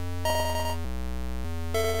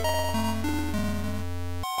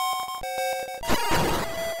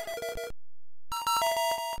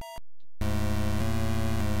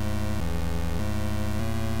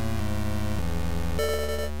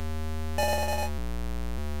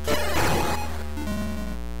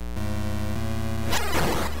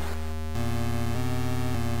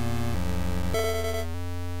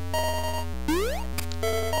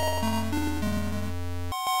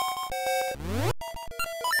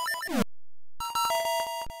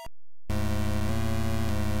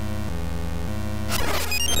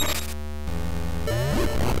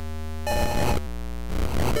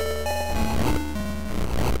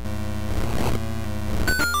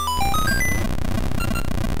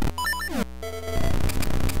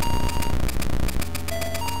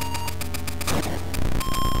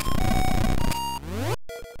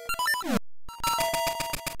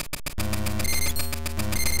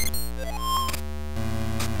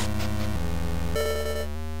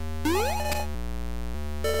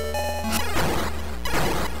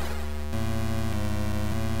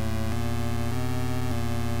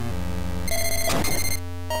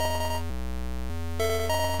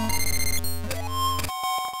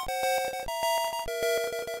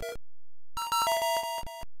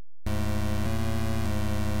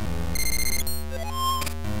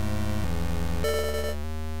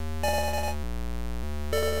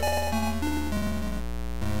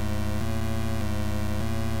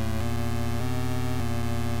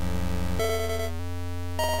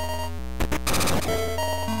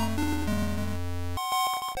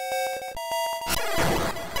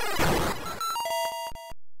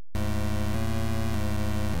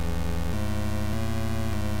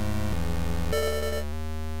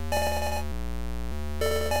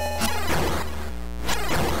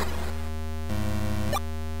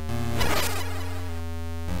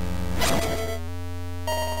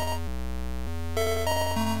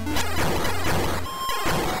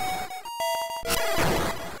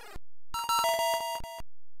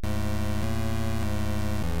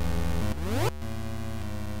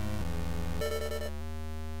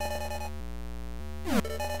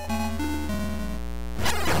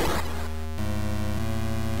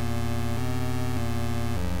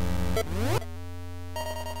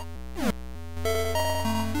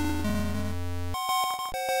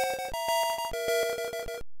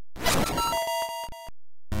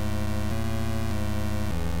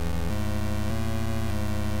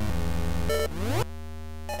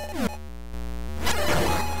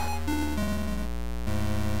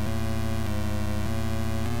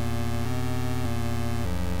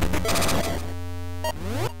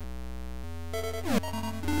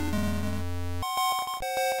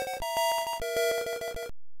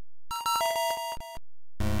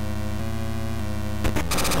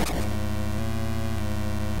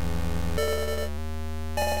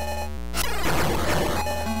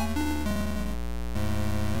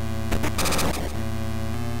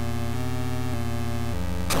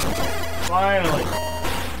 Finally.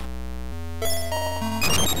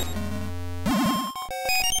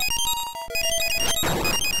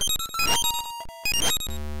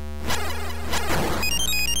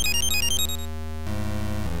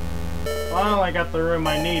 Finally, I got the room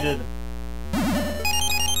I needed.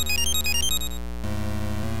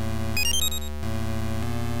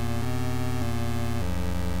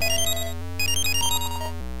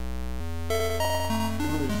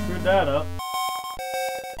 Oh, we screwed that up.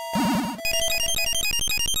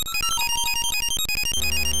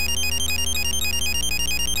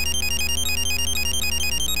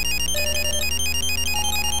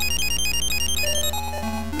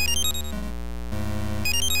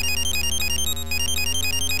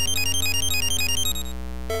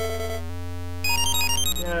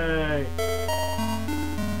 Yay.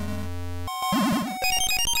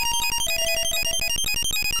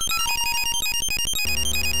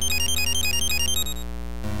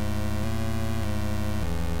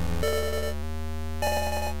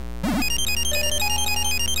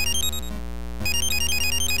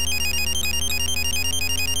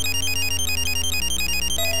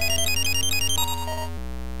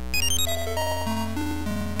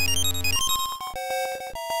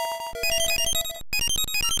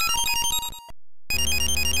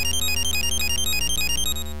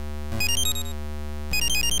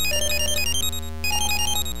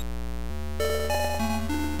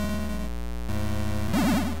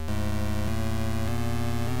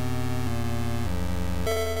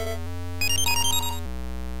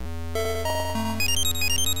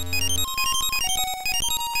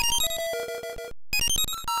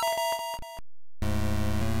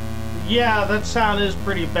 Yeah, that sound is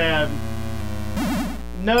pretty bad.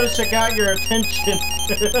 Notice it got your attention.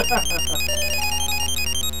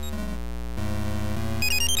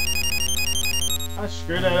 I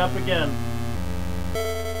screwed that up again.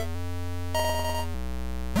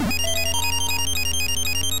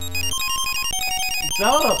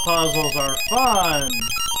 Zelda puzzles are fun.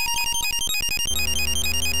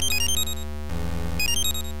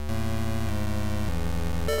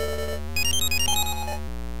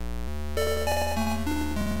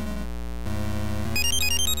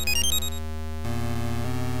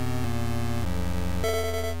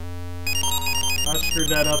 I screwed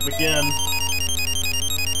that up again.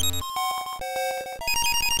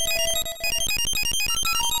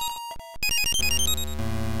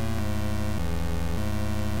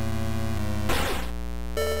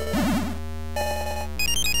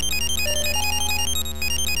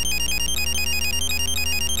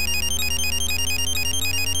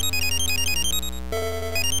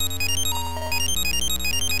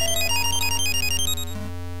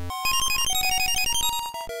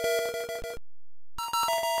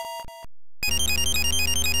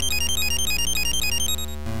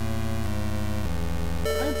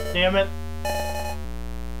 Damn it.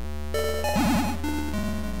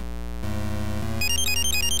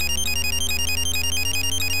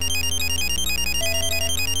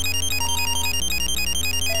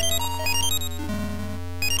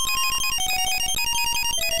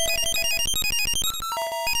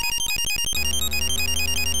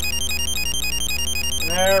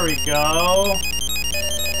 There we go.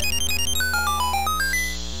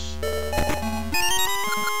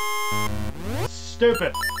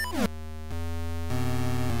 Stupid.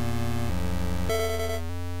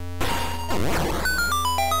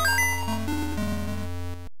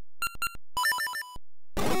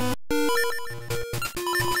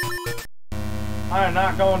 I am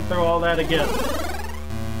not going through all that again.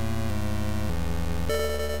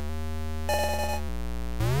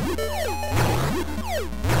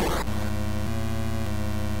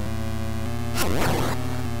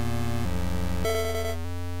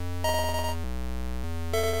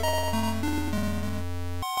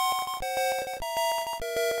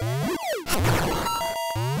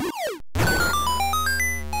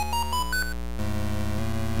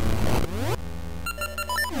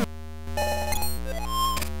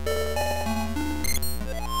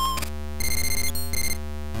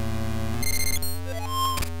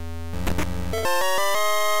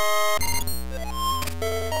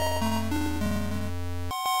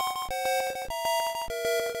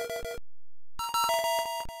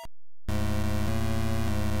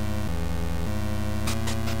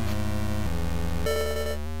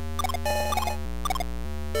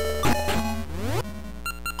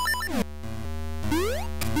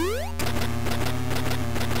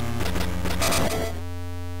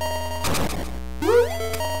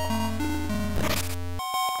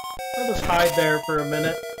 I'll just hide there for a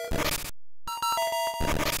minute.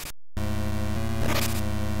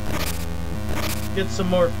 Get some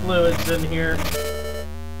more fluids in here.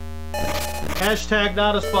 Hashtag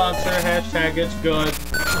not a sponsor, hashtag it's good.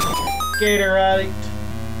 Gatorade.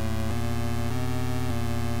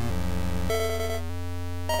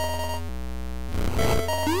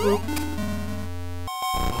 Oop.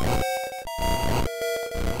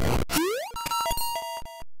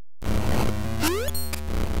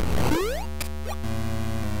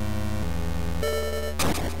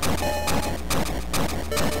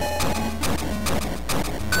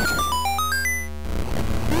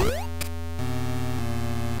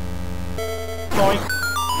 Boink.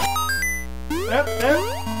 Yep, yep.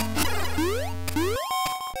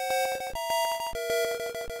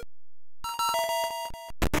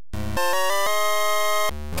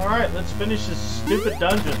 Alright, let's finish this stupid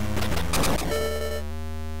dungeon.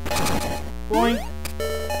 Boink.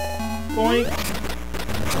 Boink.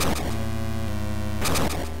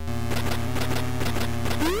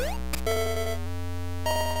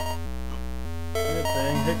 Good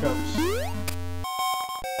thing, hiccups.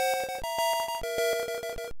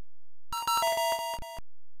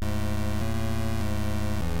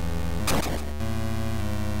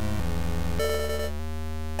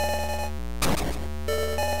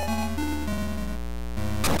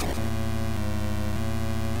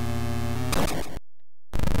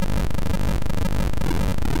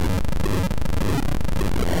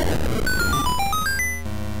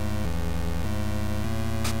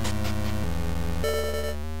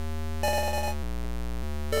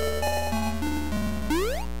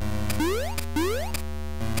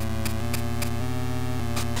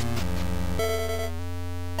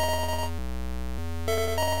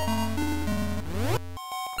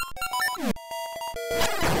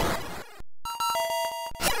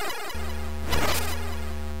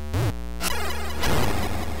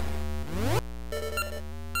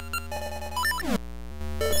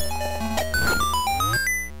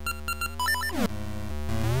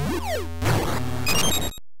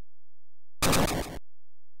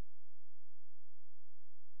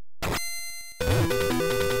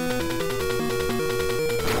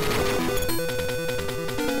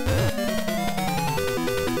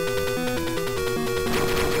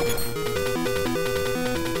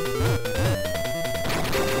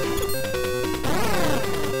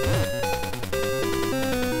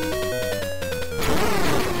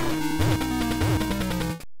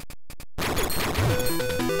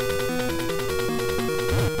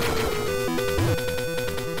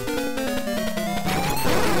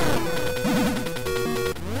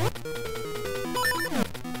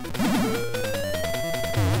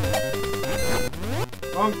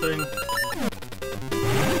 Wrong thing.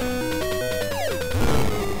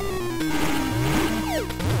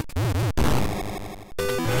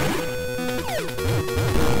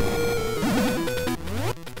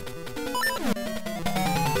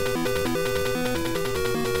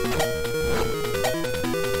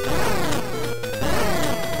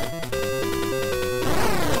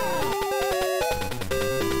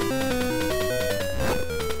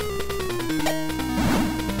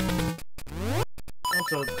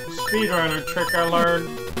 That's a speedrunner trick I learned.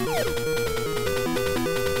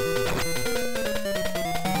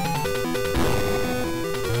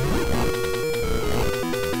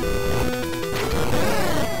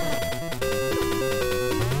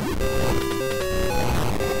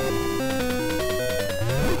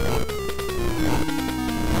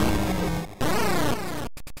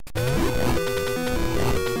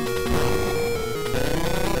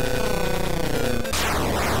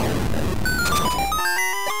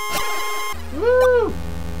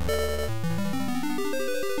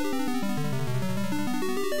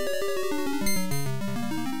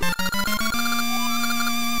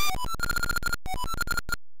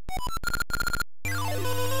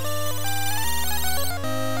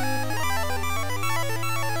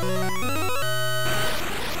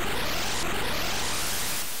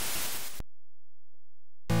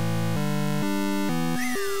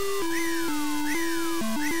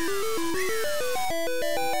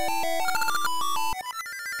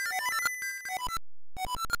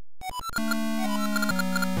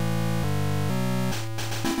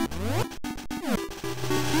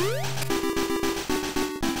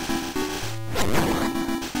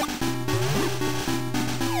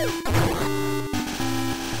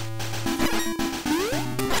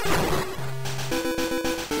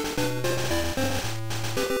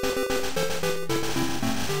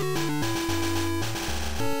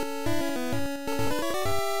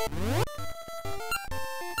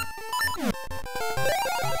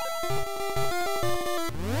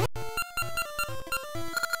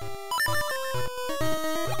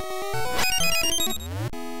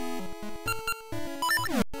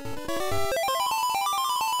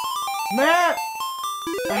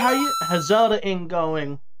 has Zelda ink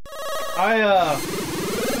going. I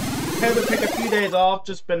had to take a few days off,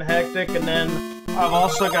 just been hectic, and then I've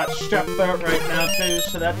also got strep throat right now too,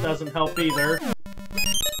 so that doesn't help either.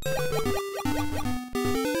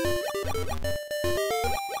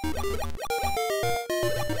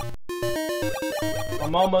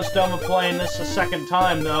 I'm almost done with playing this a second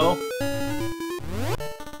time though.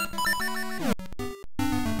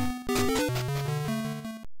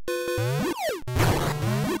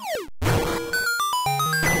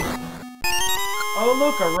 Oh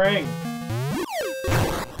look, a ring.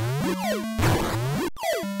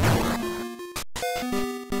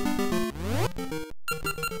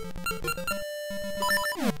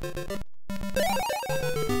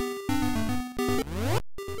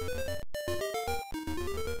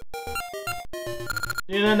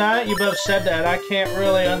 You know, now that you both said that, I can't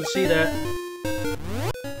really unsee that.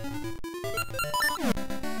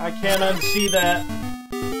 I can't unsee that.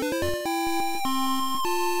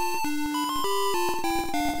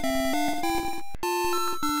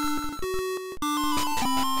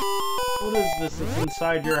 What is this that's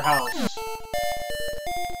inside your house?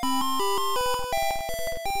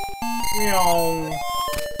 Meow.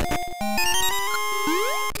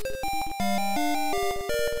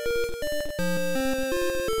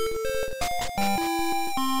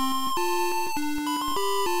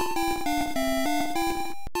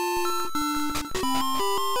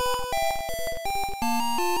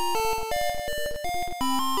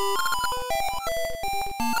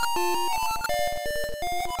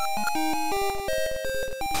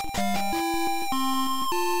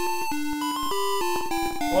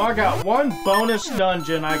 Well, I got one bonus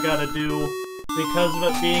dungeon I gotta do because of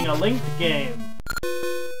it being a linked game.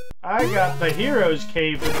 I got the Hero's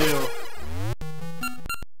Cave to do.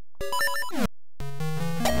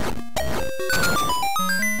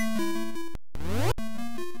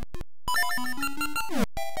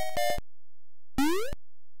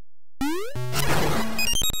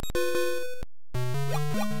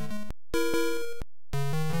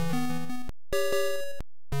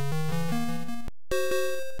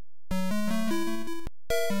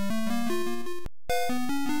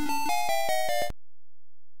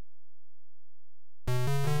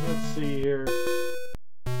 Let's see here.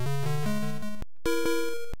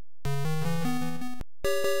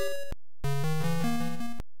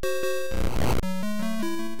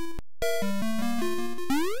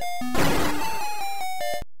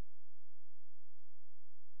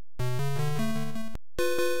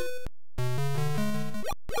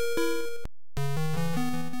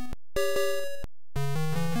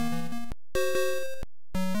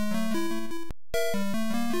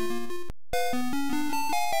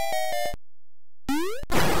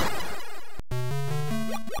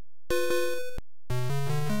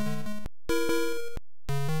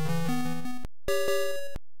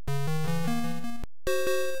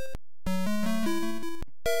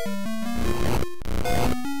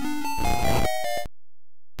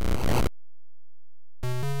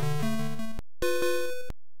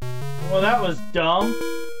 Well, that was dumb.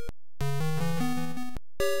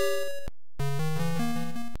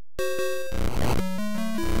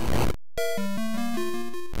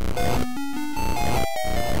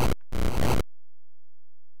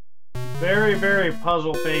 Very, very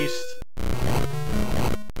puzzle-faced.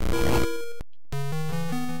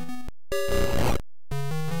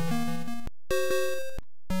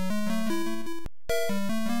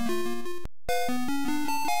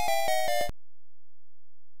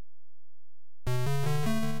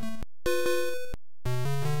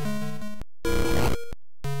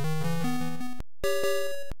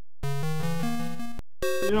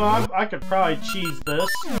 You know, I could probably cheese this.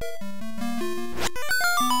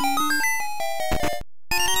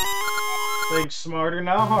 Think smarter,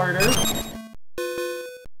 not harder.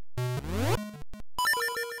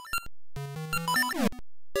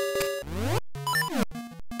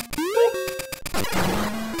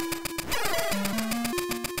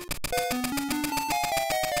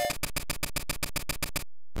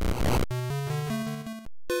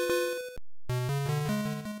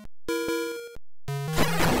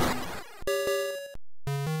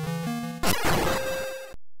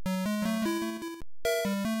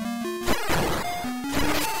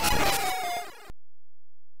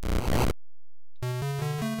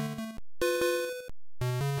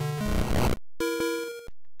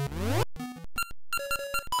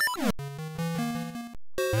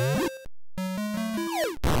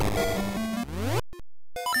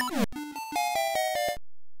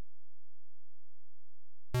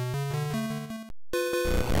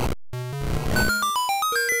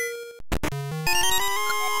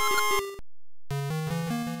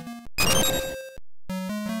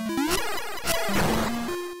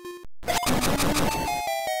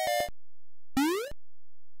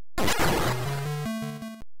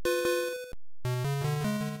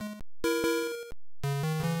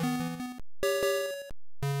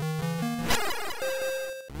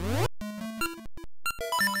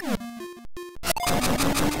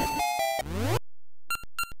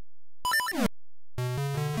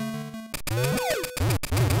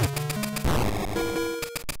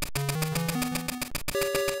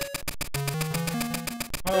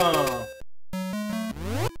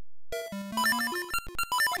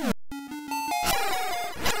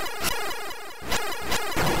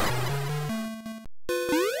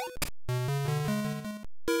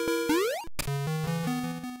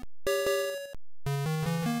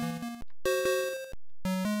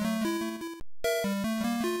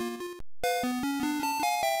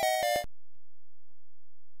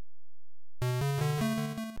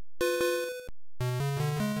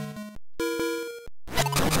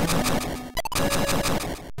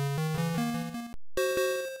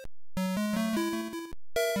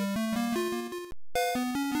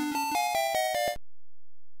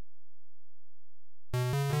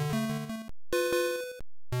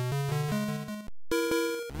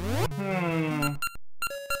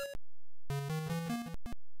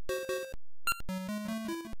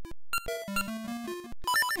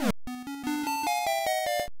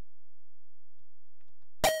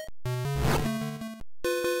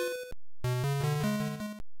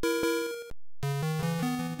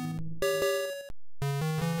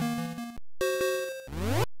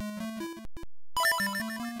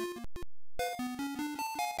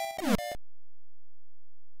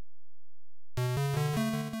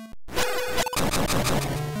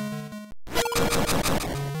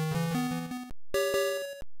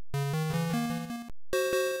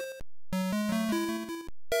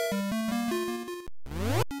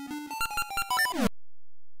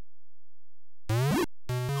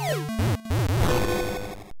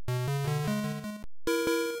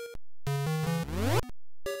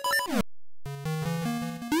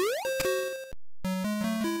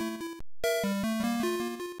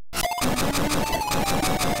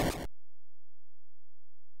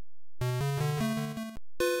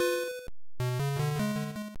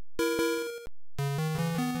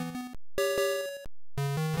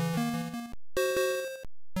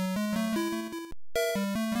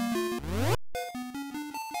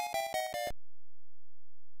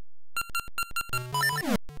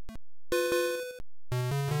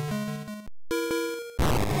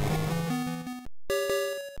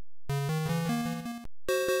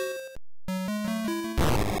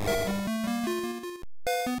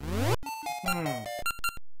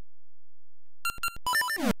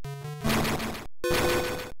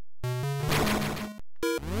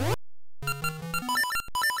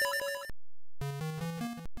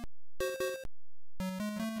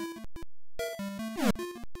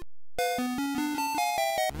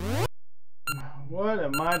 What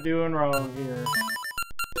am I doing wrong here?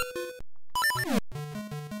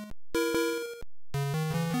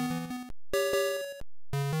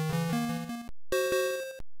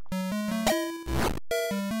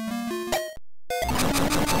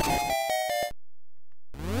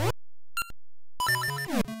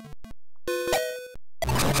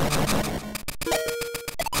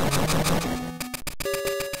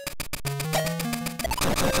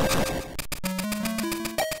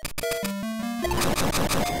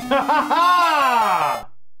 Ha ha ha!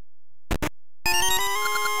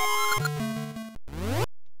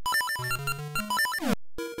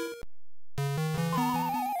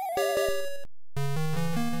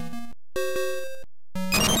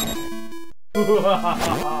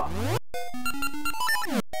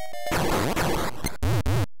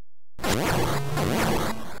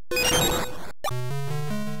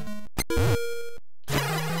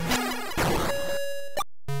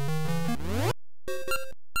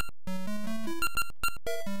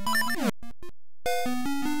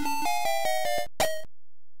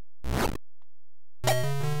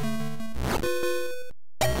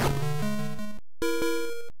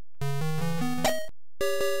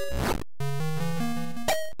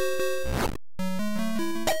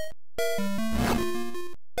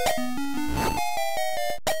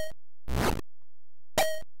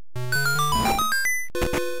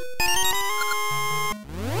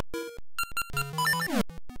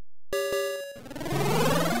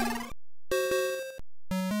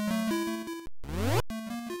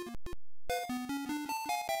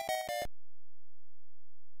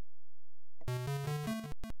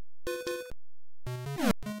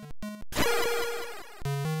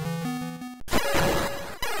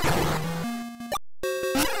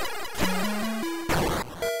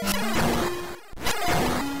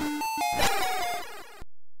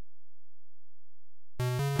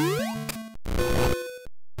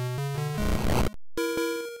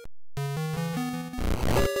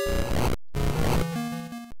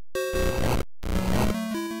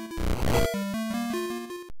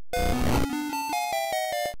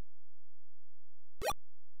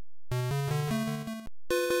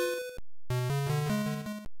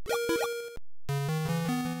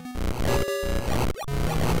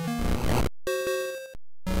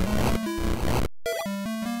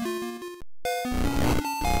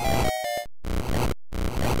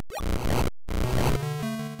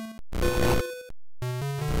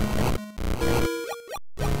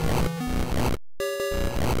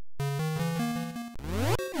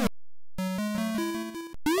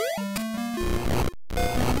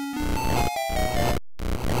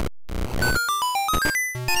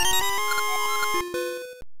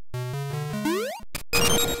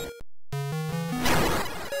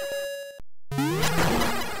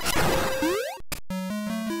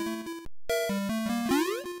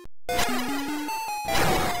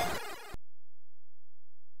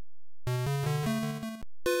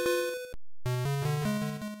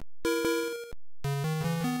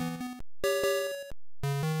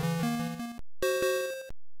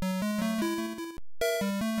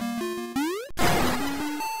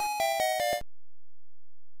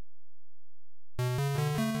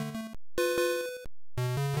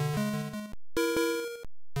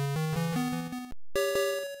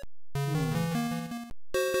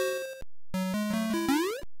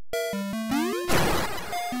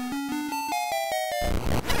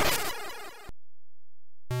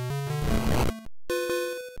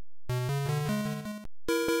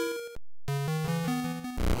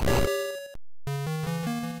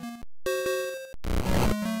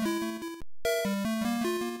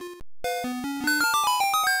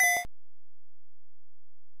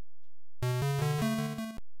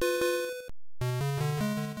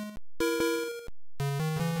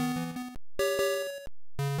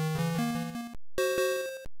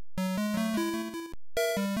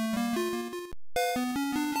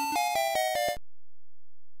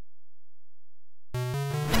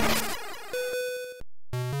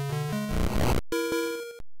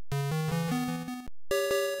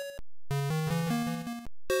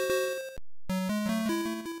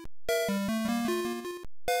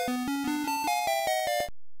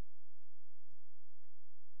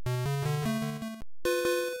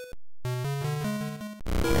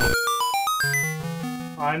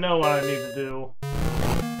 I know what I need to do.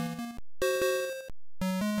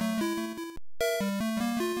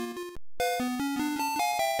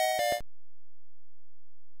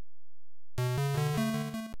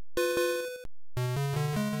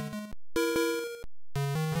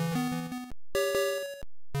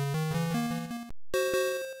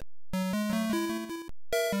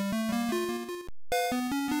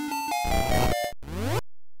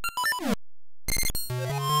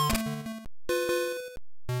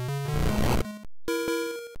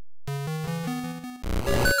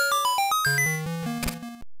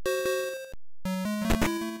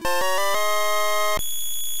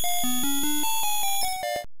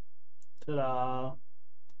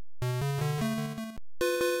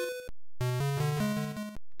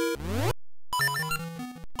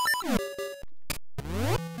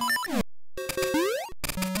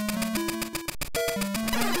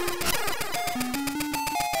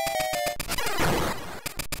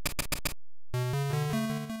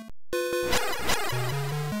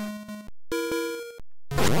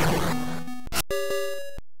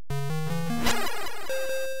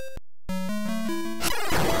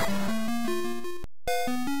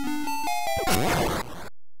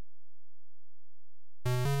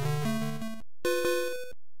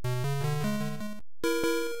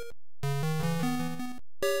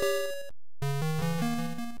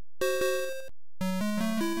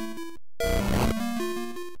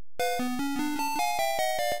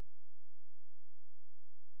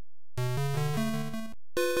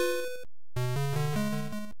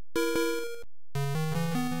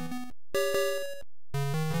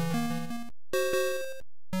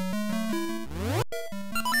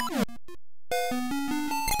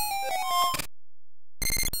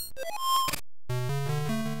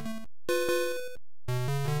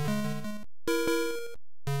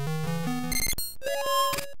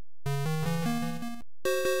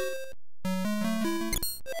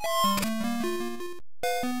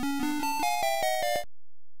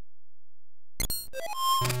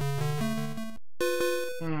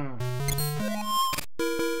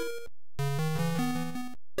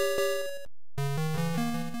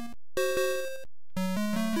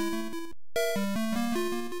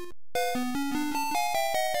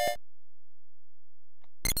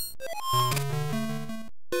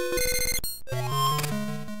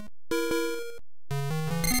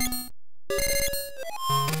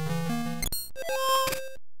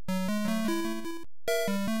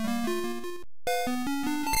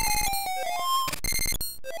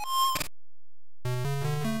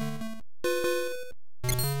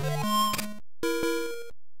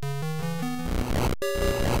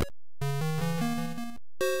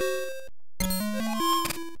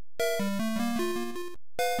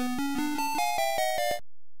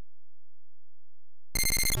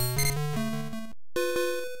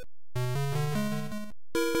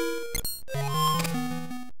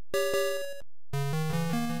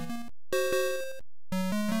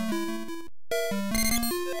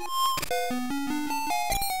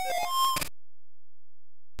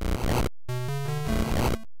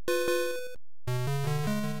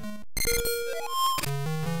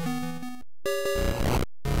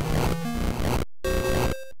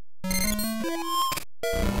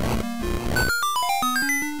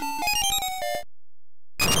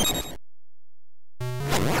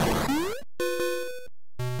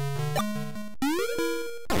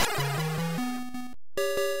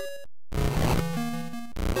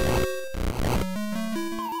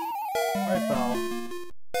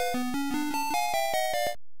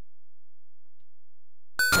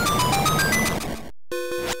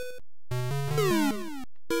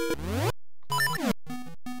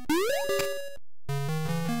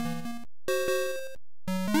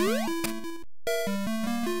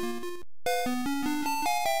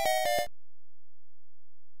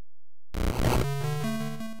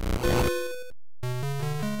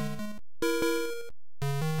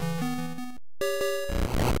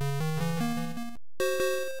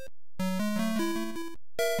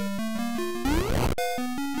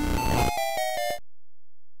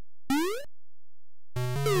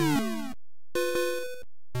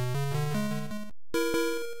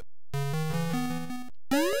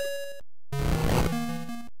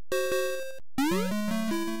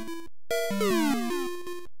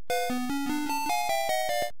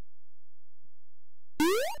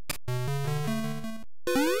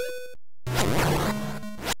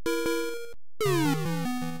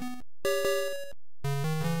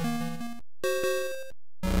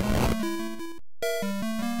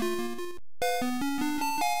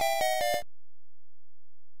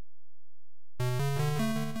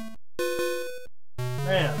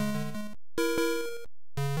 Man.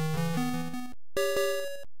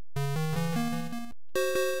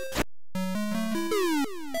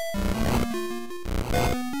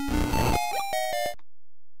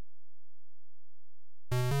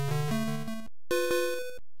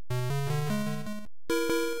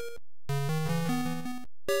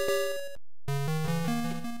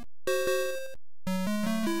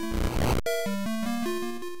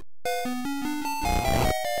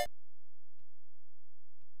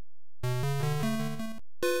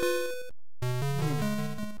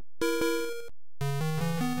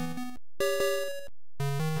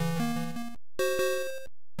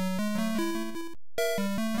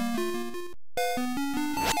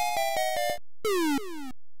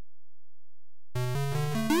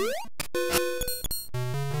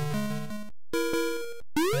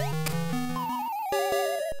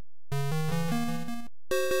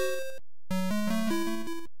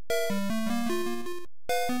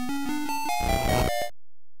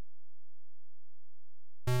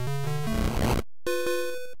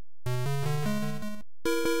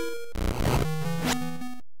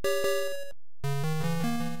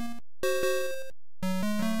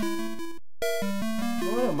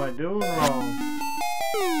 What am I doing wrong?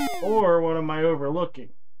 Or what am I overlooking?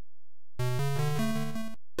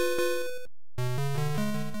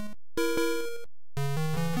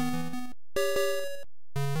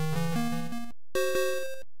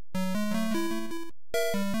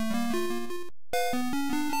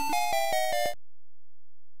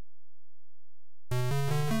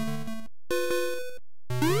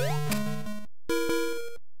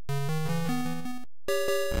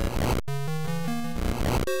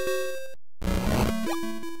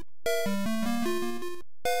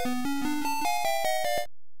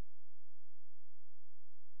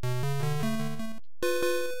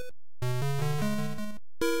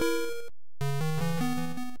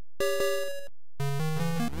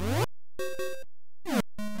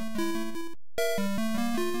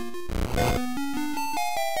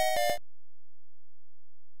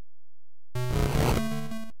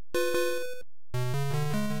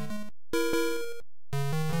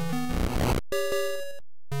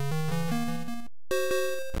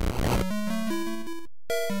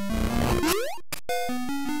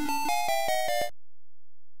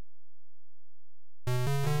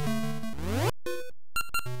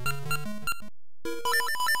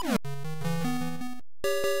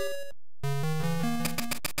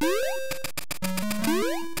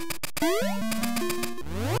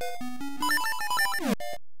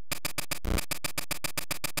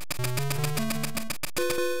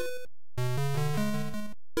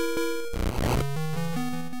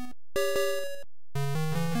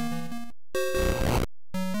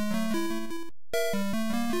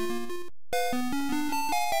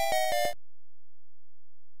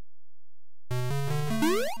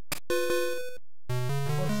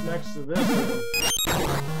 Next to this one.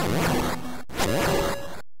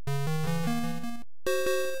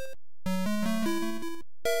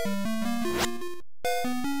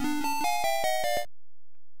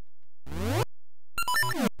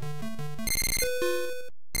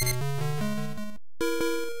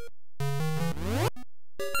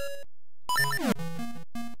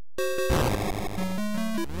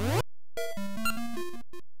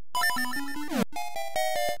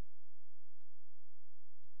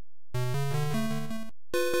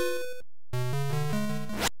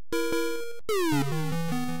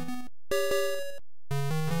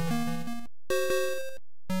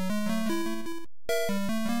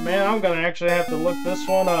 Man, I'm gonna actually have to look this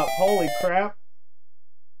one up. Holy crap.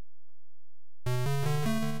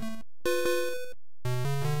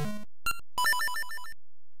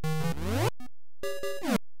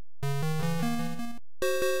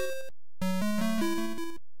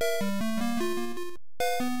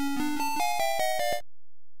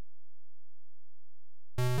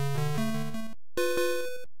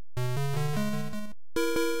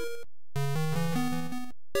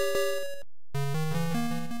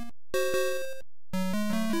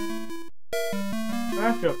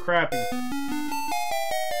 I feel crappy.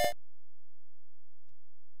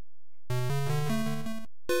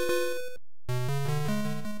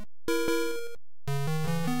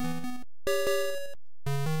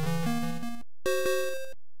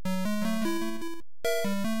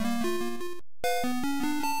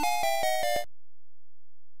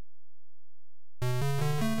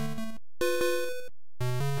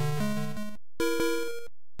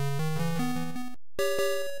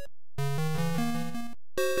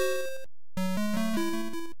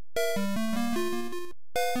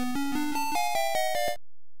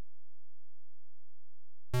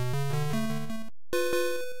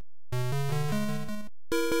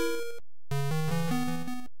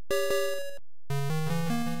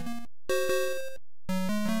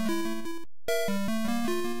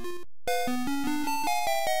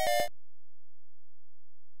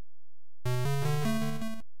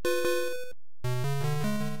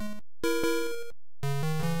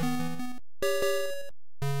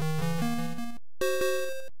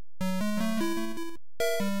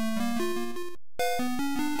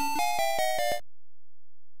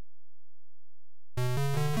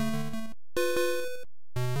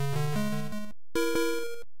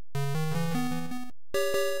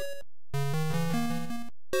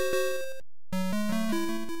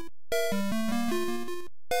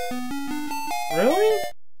 Really?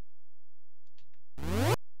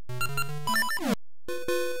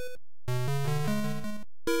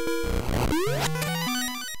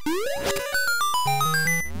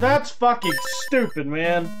 That's fucking stupid,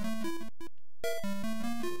 man.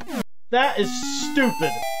 That is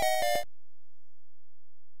stupid.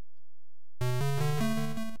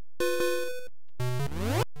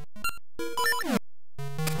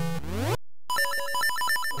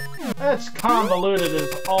 That's convoluted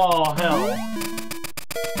as all hell.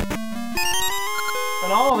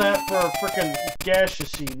 And all that for a frickin'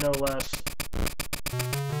 gaseousy, no less.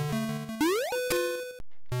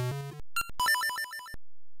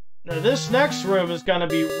 Now this next room is gonna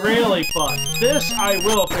be really fun. This I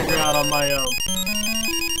will figure out on my own.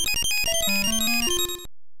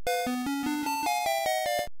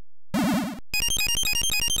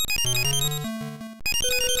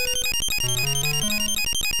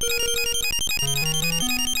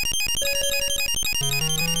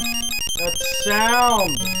 That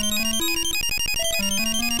sound!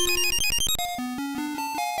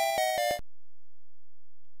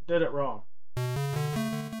 Did it wrong.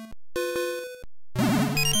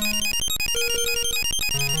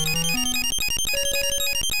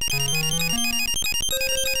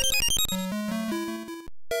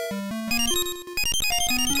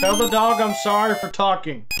 Tell the dog I'm sorry for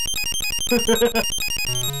talking.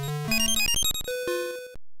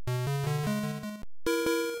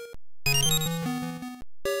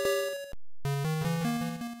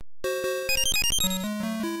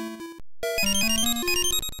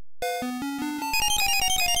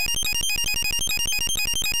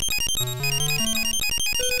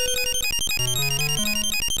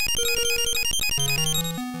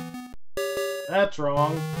 That's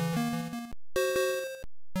wrong.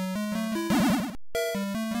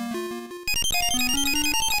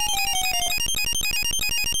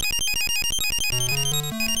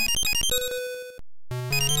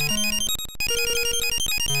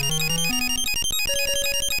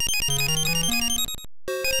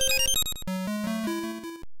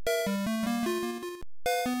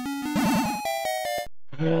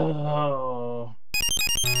 Oh.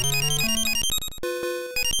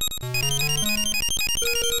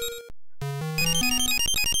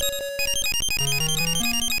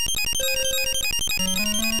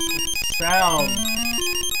 Sound.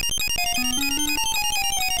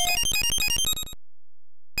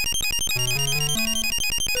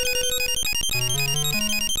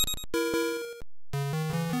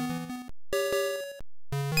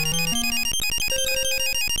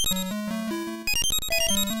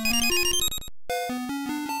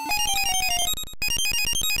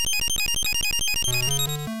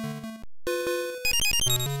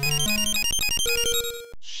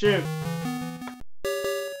 Shoot.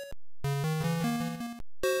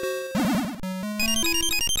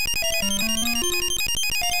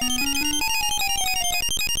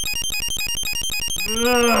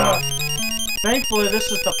 Ugh. Thankfully,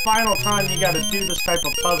 this is the final time you gotta do this type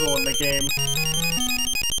of puzzle in the game.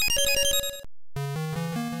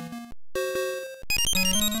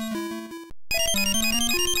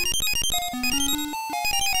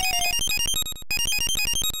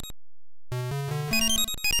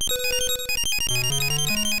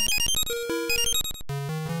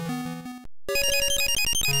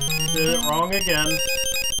 Did it wrong again.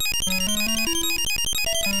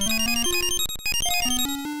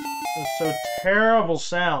 It's so terrible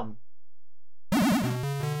sound.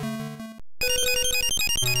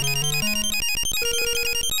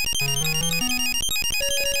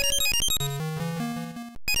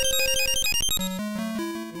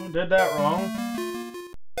 Did that wrong.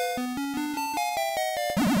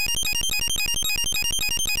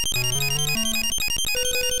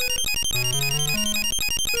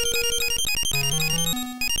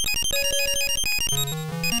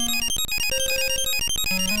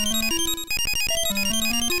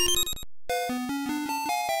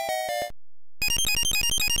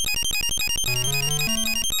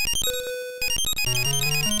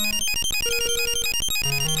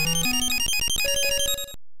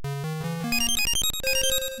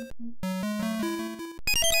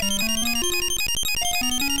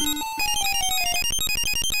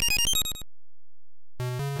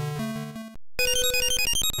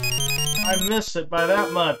 I missed it by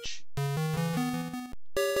that much.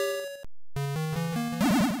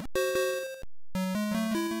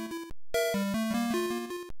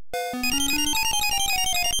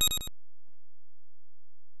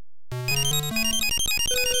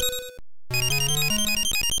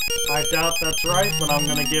 I doubt that's right, but I'm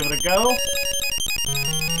gonna give it a go.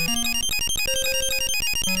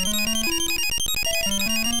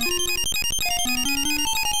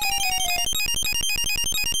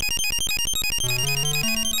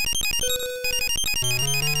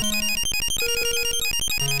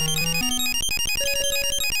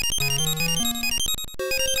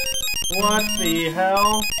 What the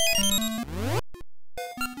hell?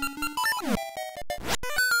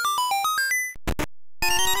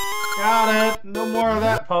 Got it! No more of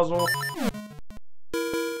that puzzle.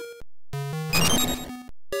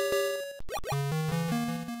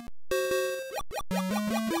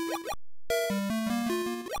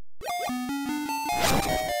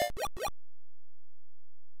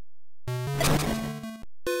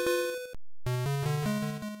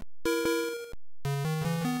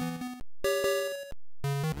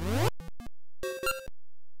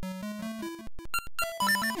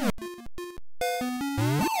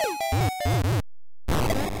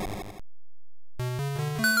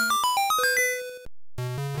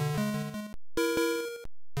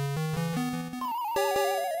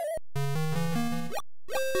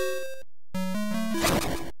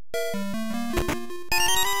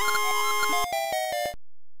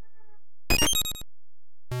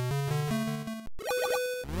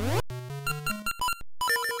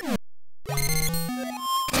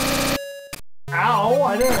 Ow,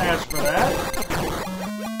 I didn't ask for that.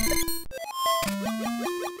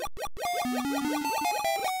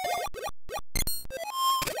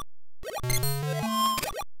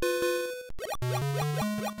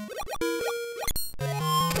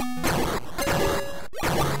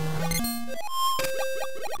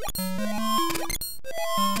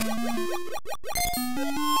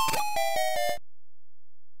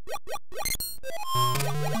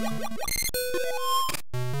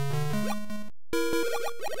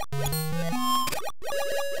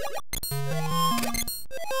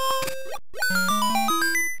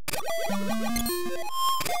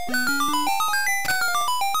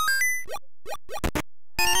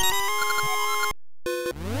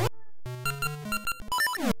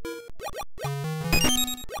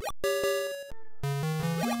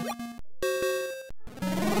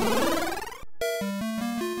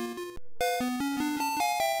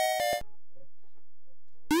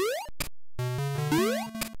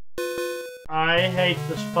 I hate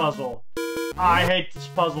this puzzle. I hate this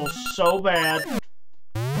puzzle so bad.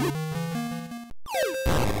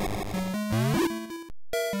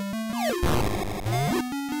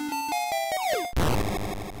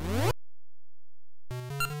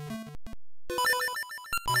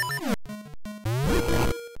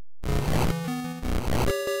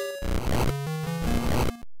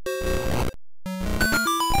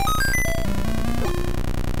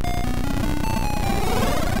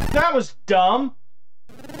 That was dumb.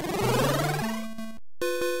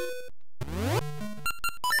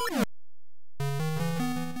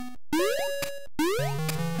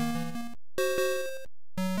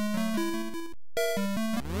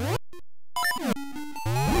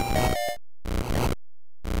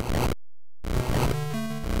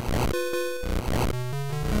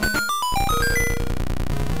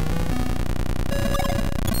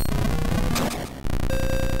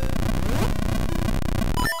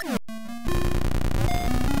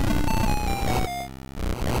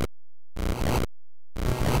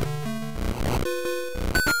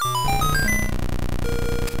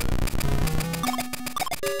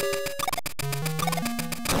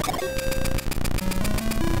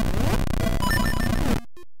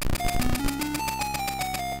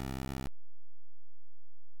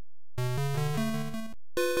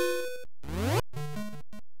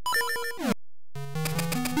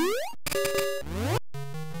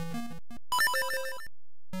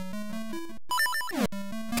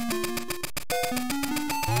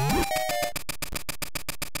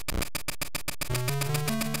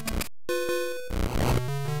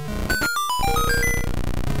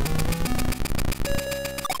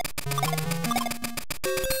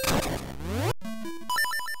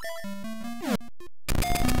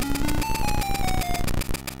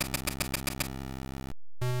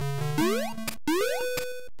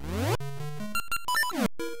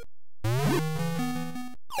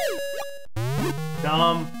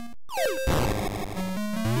 Dumb.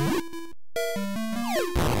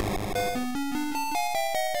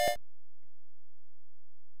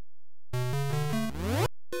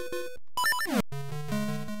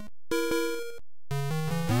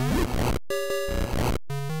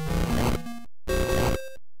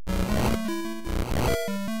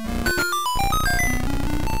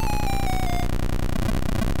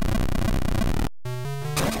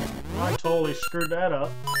 I totally screwed that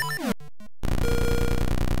up.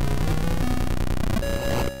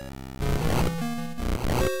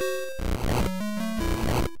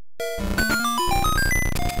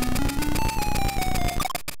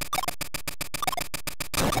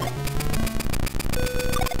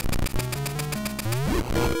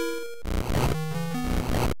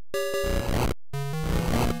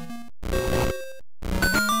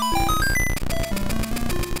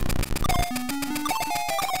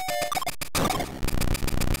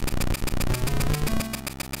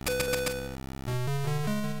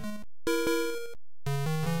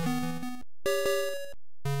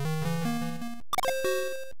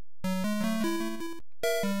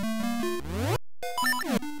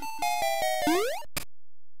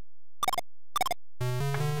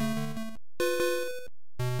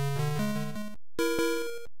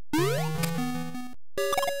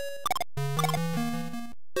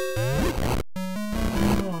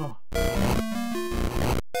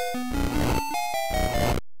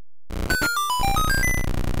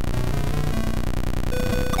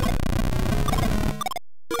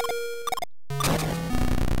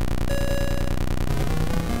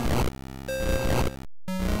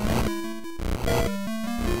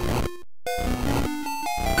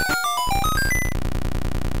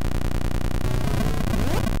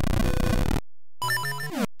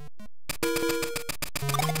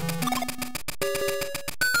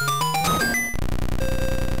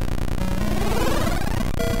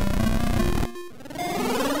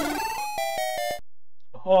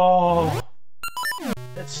 Oh,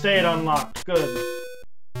 it stayed unlocked. Good.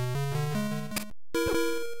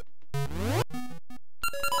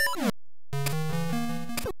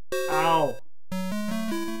 Ow.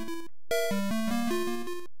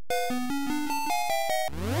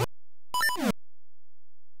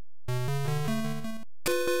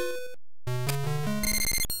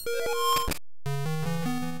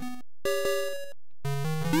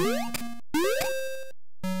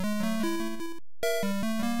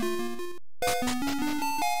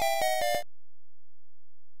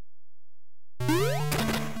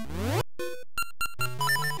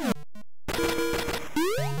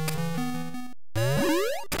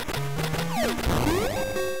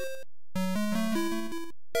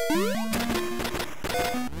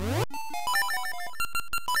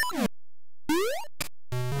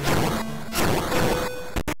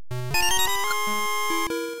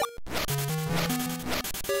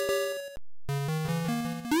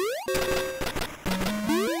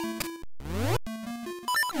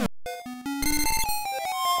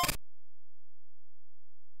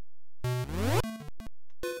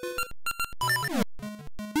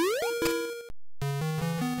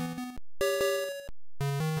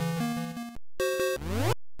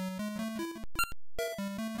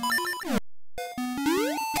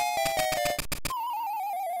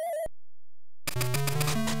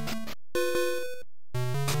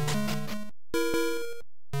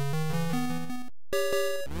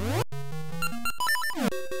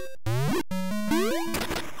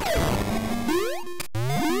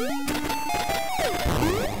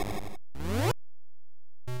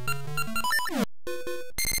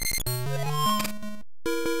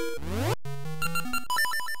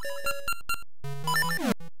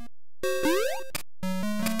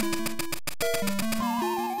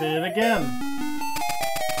 Did it again.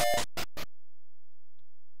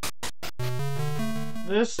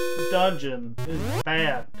 This dungeon is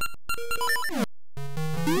bad.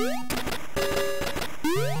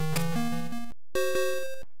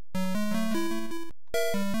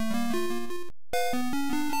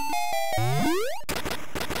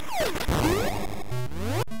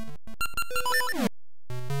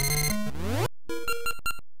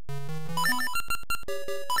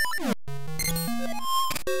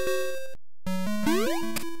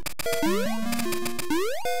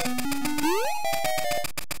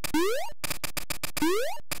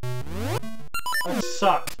 That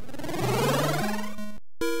sucked.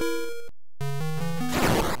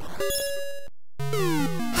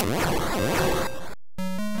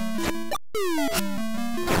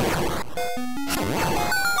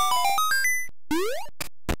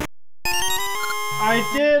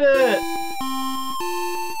 I did it!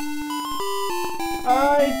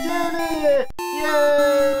 I did it! Yay!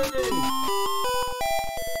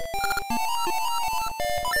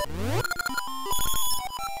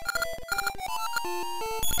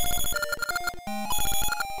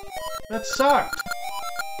 That sucked.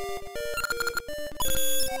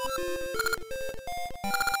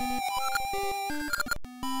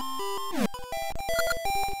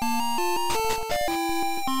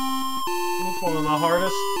 It's one of the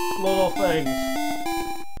hardest little things.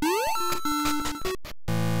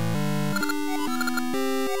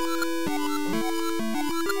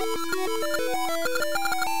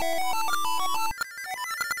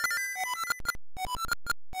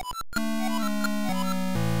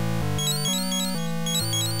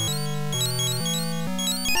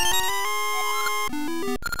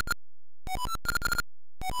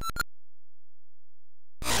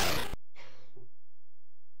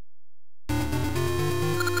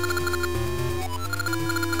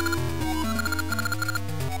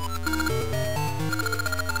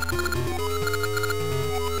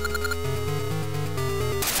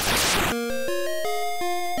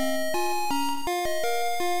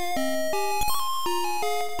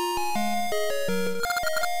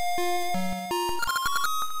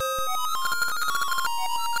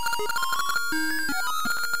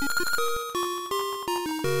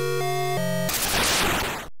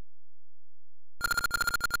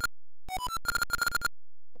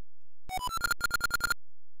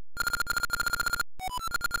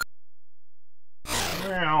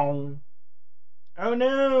 Oh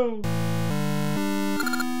no!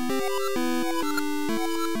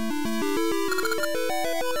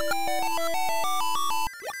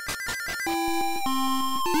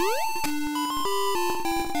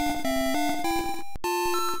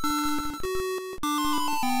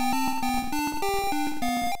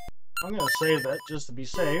 I'm gonna save that just to be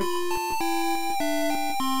safe.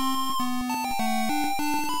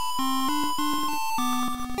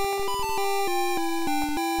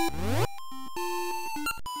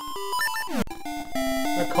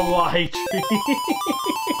 The kawaii tree.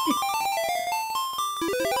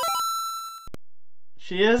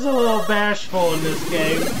 She is a little bashful in this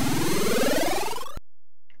game.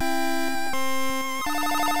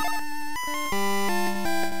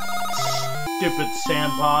 Stupid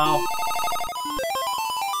sand pile.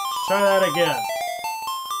 Let's try that again.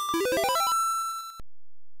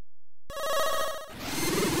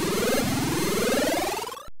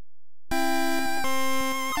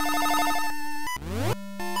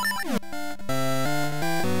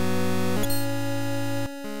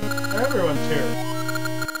 Everyone's here.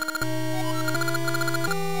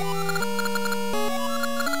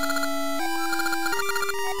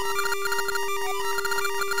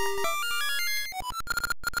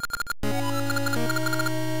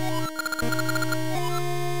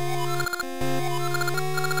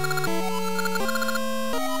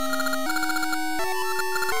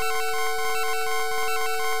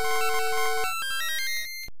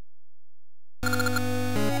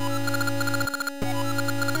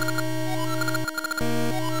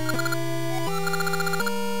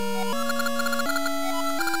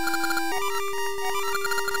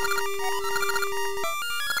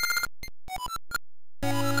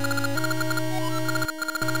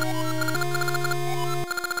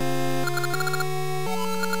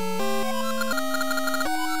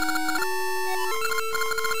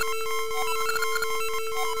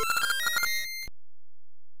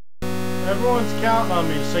 Everyone's counting on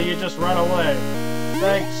me, so you just run away.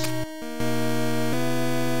 Thanks.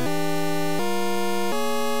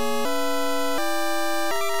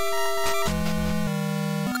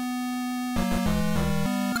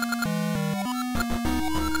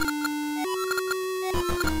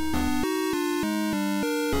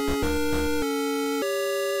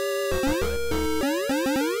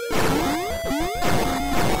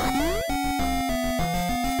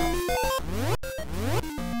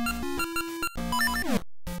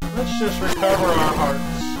 Let's just recover our hearts.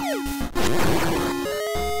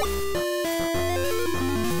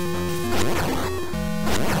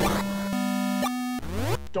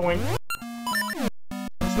 Doink.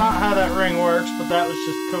 It's not how that ring works, but that was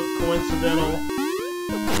just coincidental.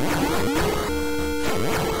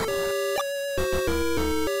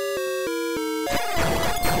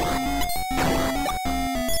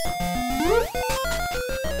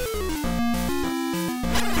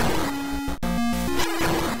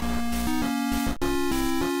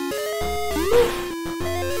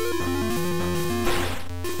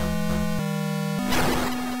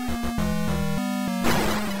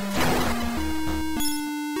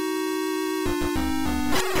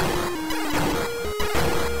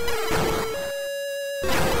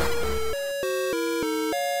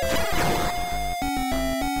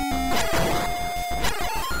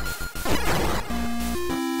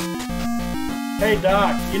 Hey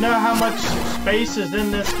Doc, you know how much space is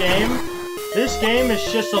in this game? This game is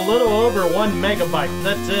just a little over 1 megabyte,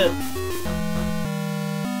 that's it.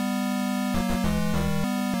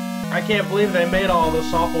 I can't believe they made all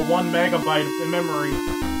this off of 1 megabyte of memory.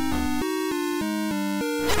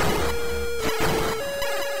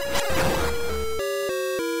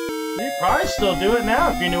 You'd probably still do it now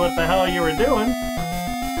if you knew what the hell you were doing.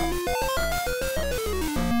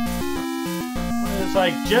 It's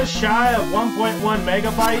like just shy of 1.1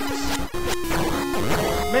 megabytes.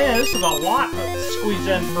 Man, this is a lot to squeeze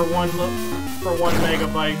in for one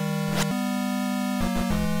megabyte.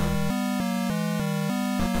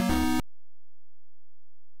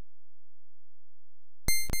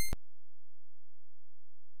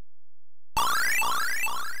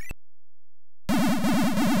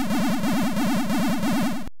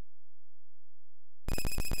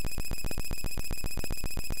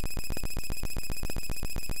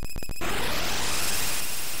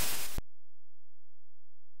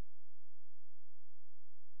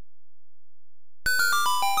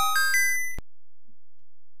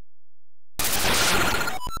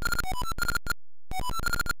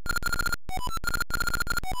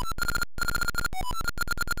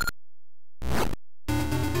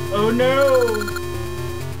 Oh no!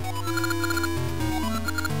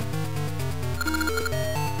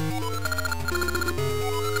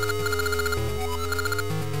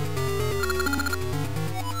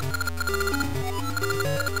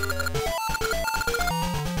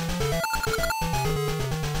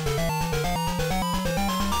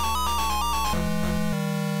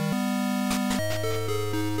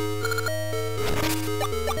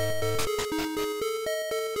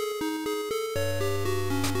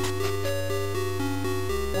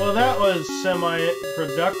 Well, that was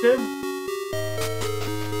semi-productive.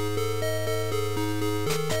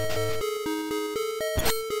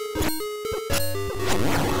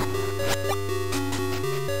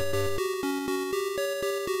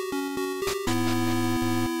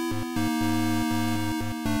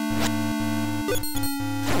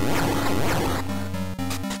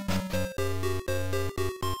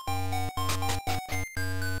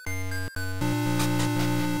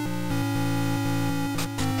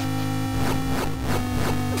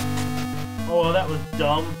 Oh, well, that was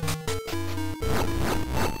dumb.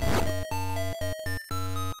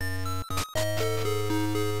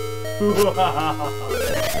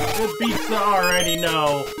 It beats the already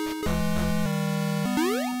know.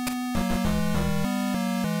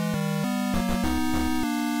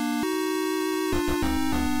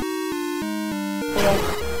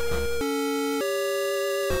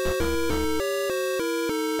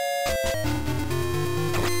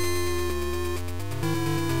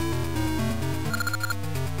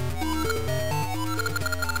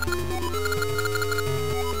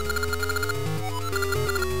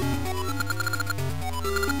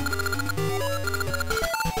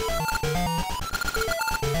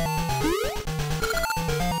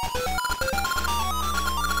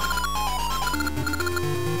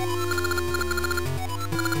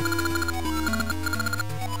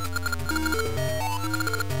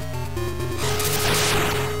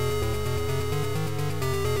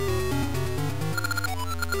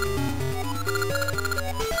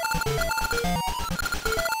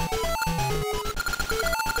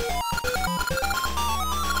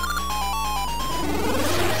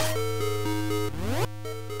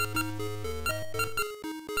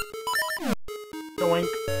 Doink.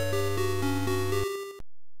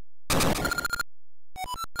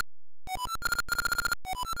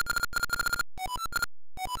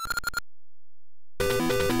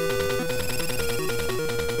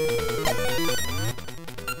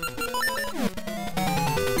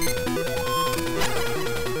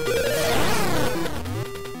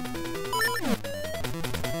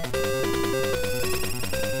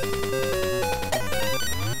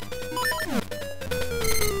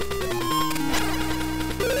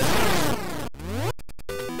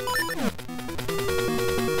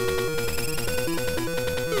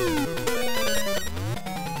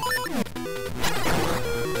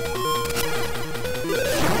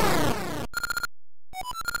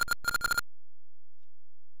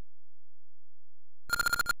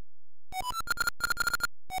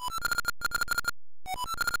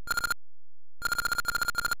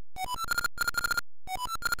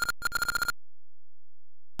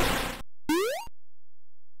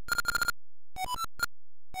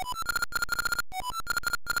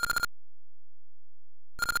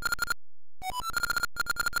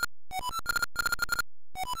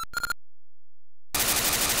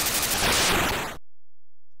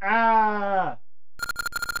 Ah!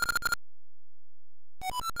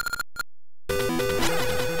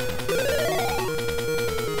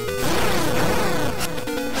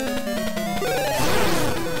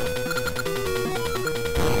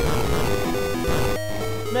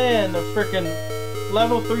 Man, the frickin'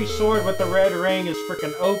 level 3 sword with the red ring is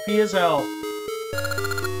frickin' OP as hell.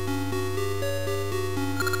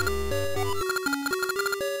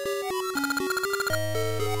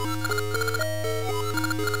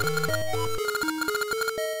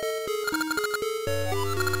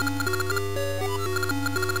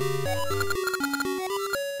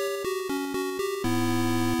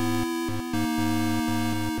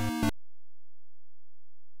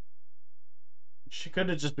 She could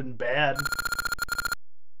have just been bad.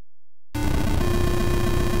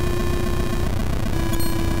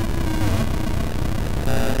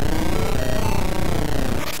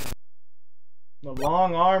 The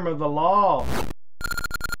long arm of the law.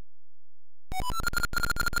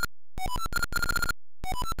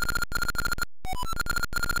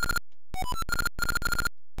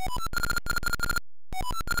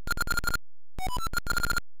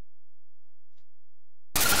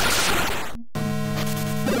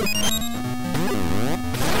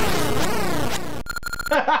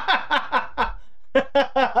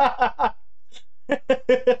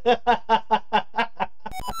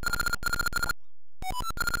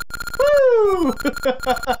 Woo!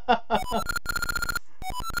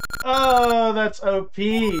 Oh, that's OP.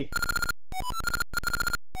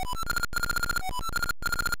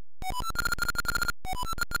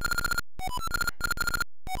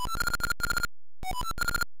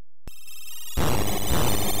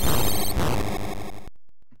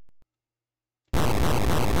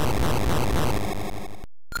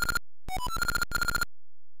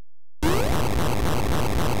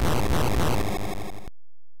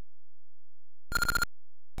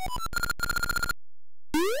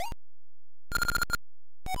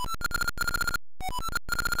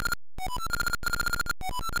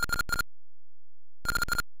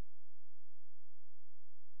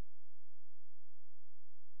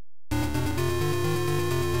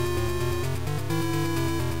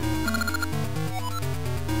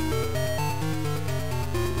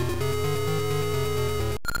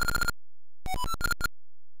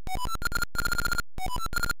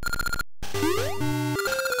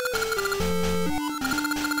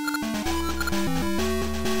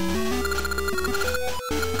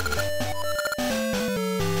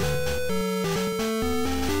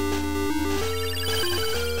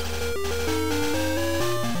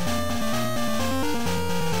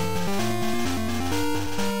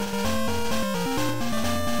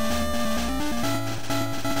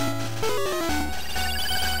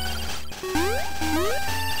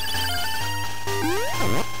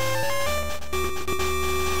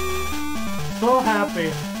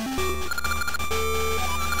 trophy.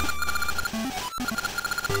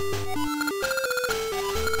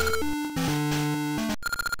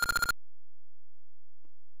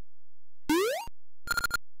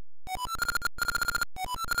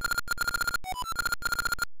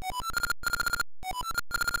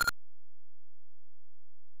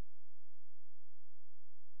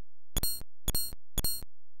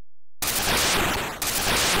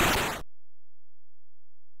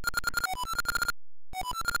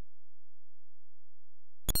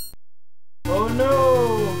 Oh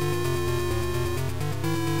no!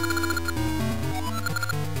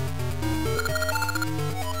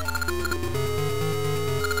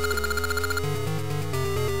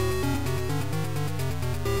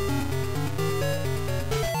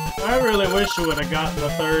 I really wish we would have gotten the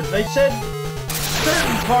third. They said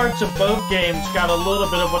certain parts of both games got a little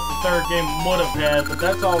bit of what the third game would have had, but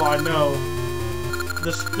that's all I know.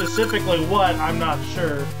 The specifically what, I'm not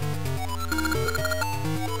sure.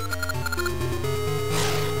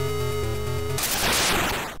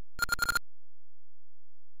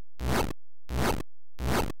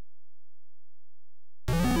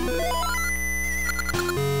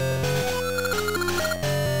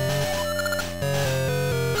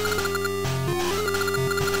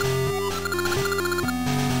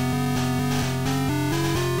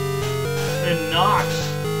 Nox.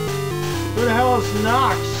 Who the hell is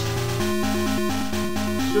Nox?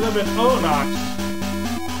 Should have been Onox.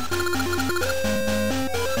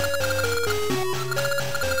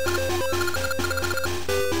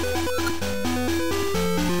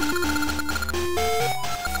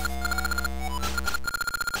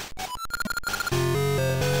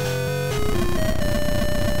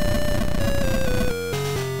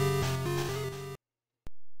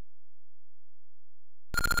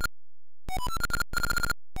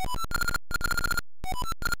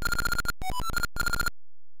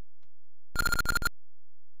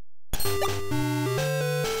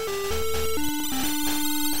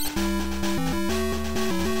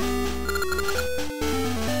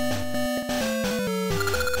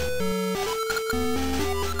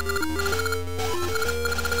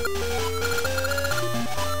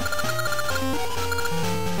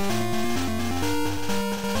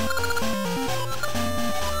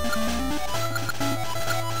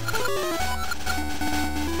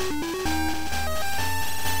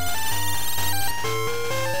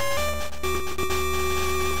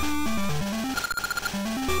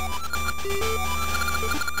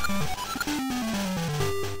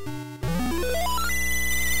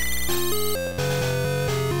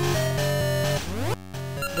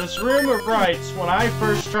 This Room of Rights, when I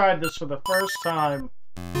first tried this for the first time,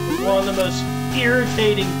 was one of the most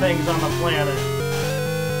irritating things on the planet.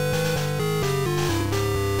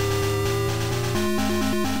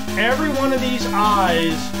 Every one of these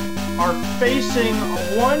eyes are facing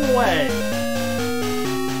one way,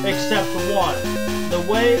 except one. The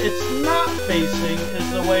way it's not facing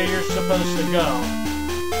is the way you're supposed to go.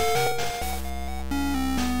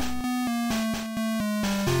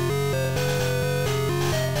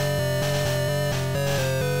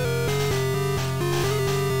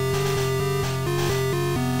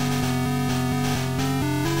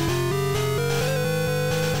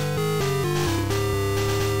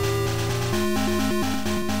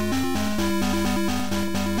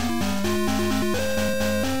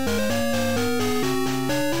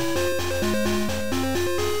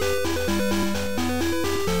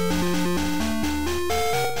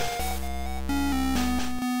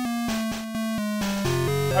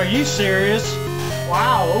 Are you serious?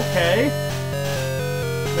 Wow, okay.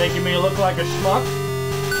 Making me look like a schmuck?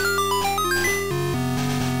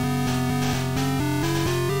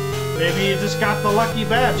 Maybe you just got the lucky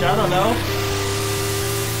badge, I don't know.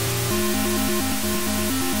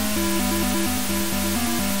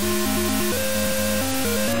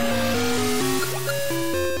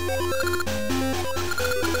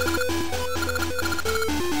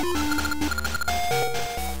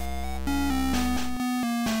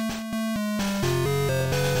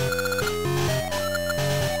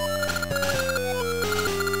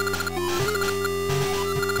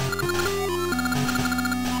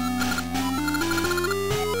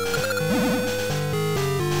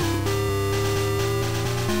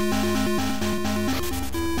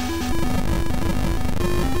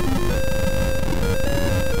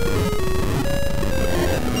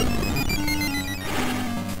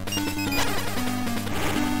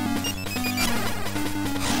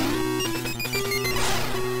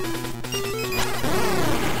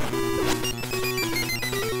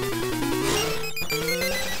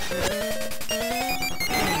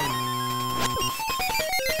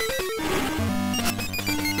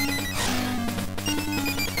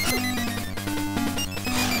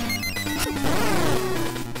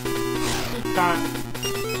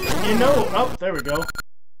 You know, oh, there we go.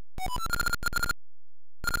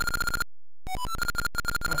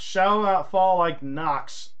 I shall not fall like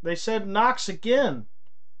Nox. They said Nox again.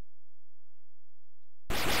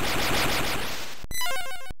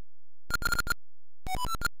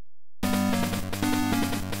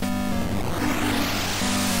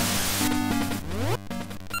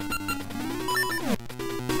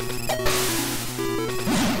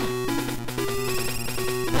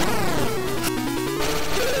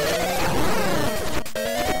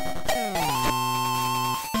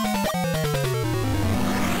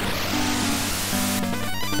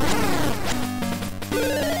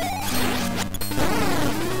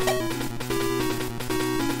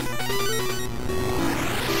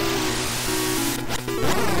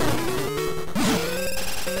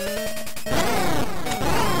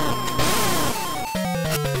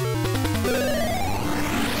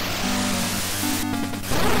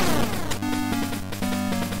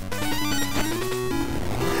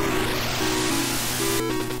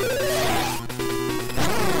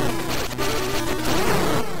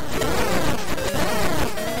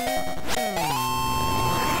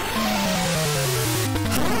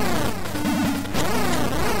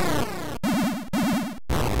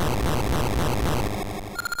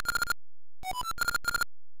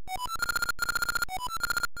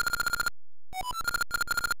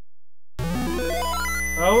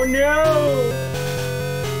 Oh no!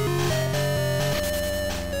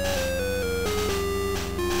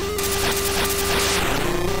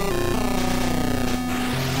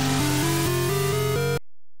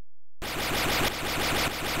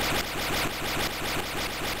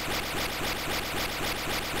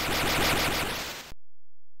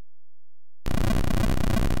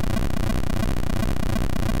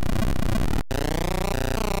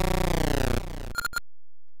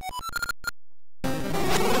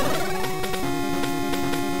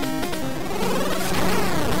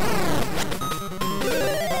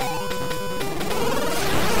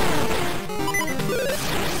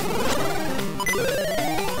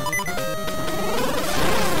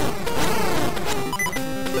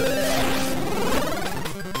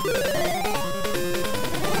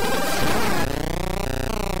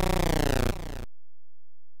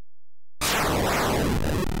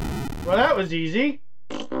 Well, that was easy.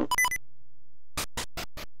 Oh,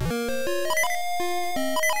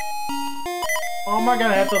 am I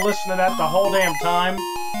gonna have to listen to that the whole damn time?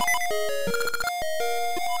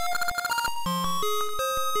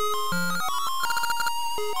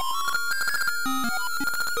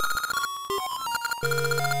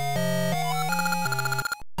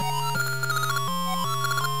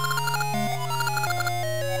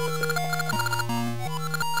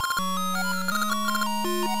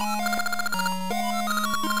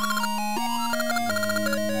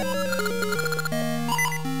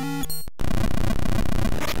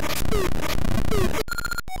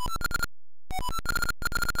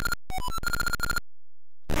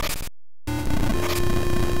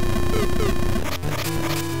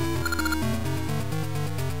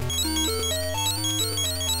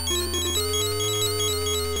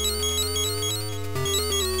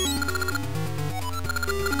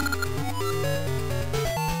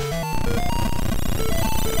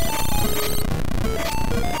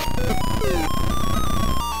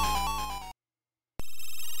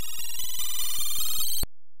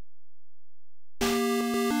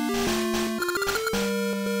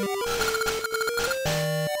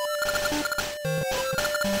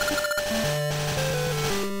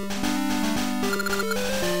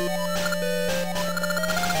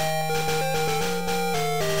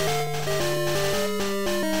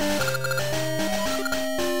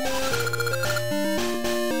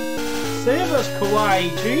 Save us,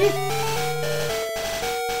 Kawaii-ji!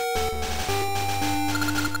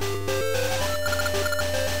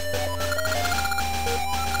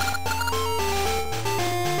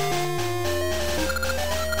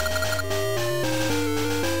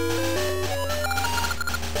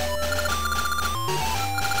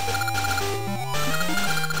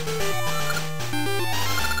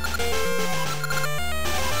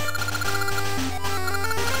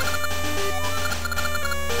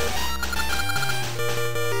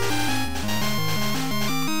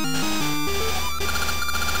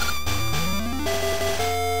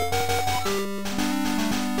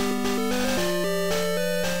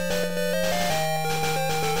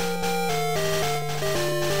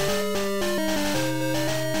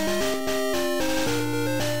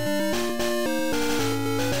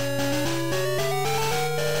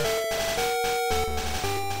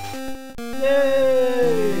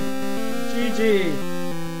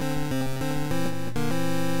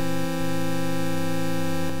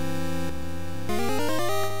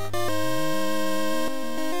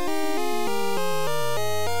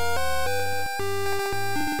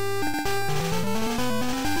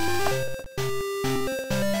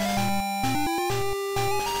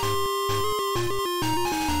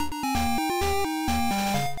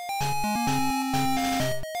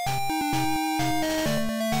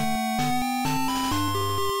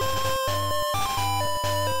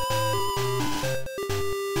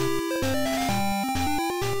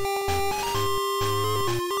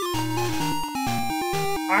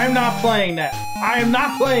 I'm not playing that. I am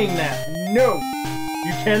not playing that. No.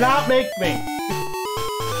 You cannot make me.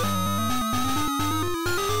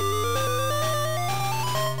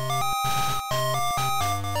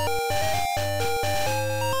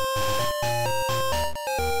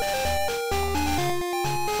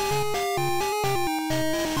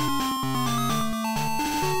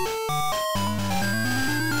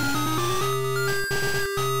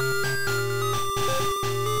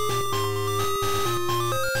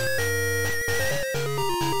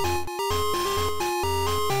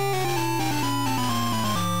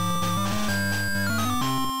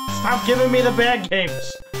 Stop giving me the bad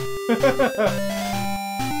games.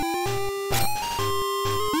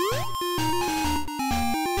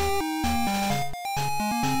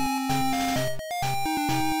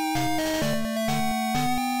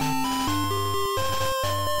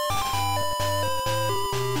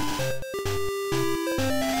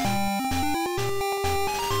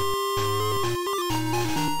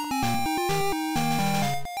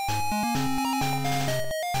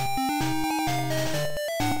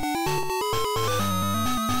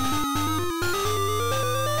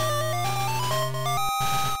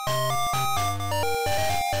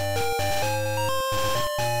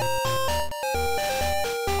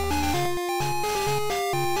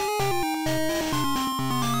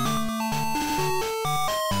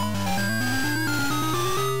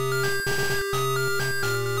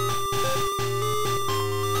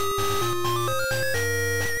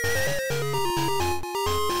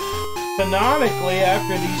 Canonically,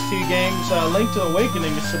 after these two games, Link to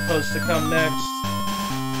Awakening is supposed to come next.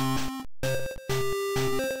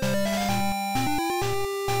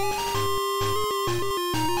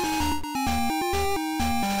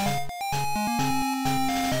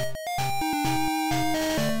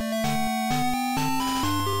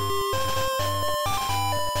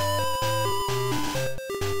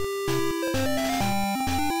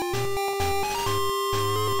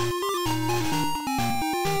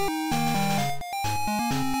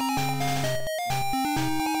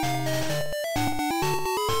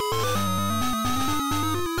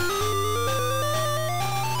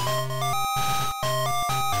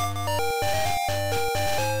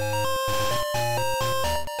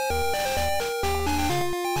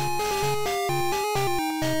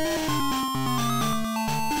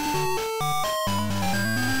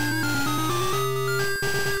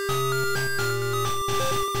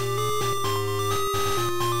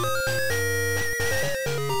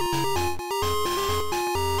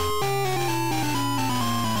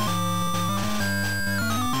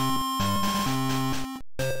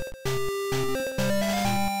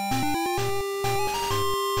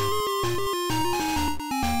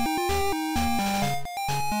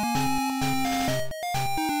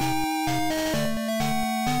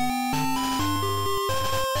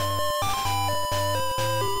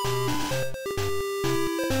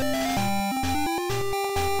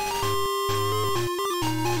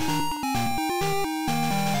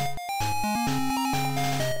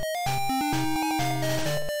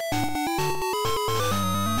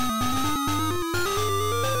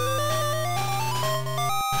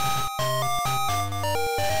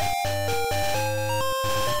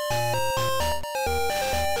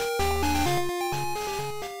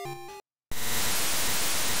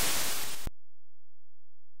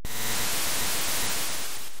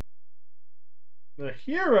 The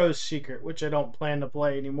Hero's Secret, which I don't plan to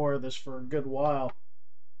play any more of this for a good while.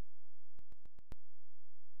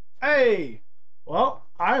 Hey! Well,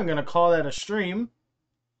 I'm going to call that a stream.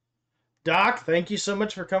 Doc, thank you so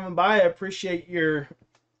much for coming by. I appreciate your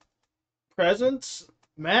presence.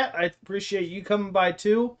 Matt, I appreciate you coming by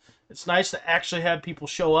too. It's nice to actually have people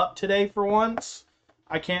show up today for once.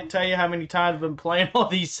 I can't tell you how many times I've been playing all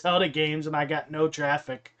these Zelda games and I got no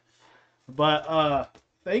traffic. But,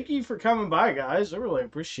 thank you for coming by, guys. I really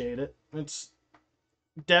appreciate it. It's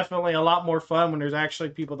definitely a lot more fun when there's actually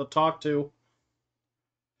people to talk to.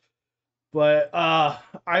 But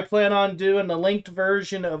I plan on doing the linked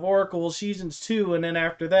version of Oracle Seasons 2, and then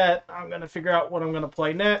after that, I'm going to figure out what I'm going to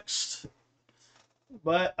play next.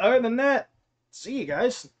 But other than that, see you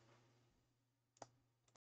guys.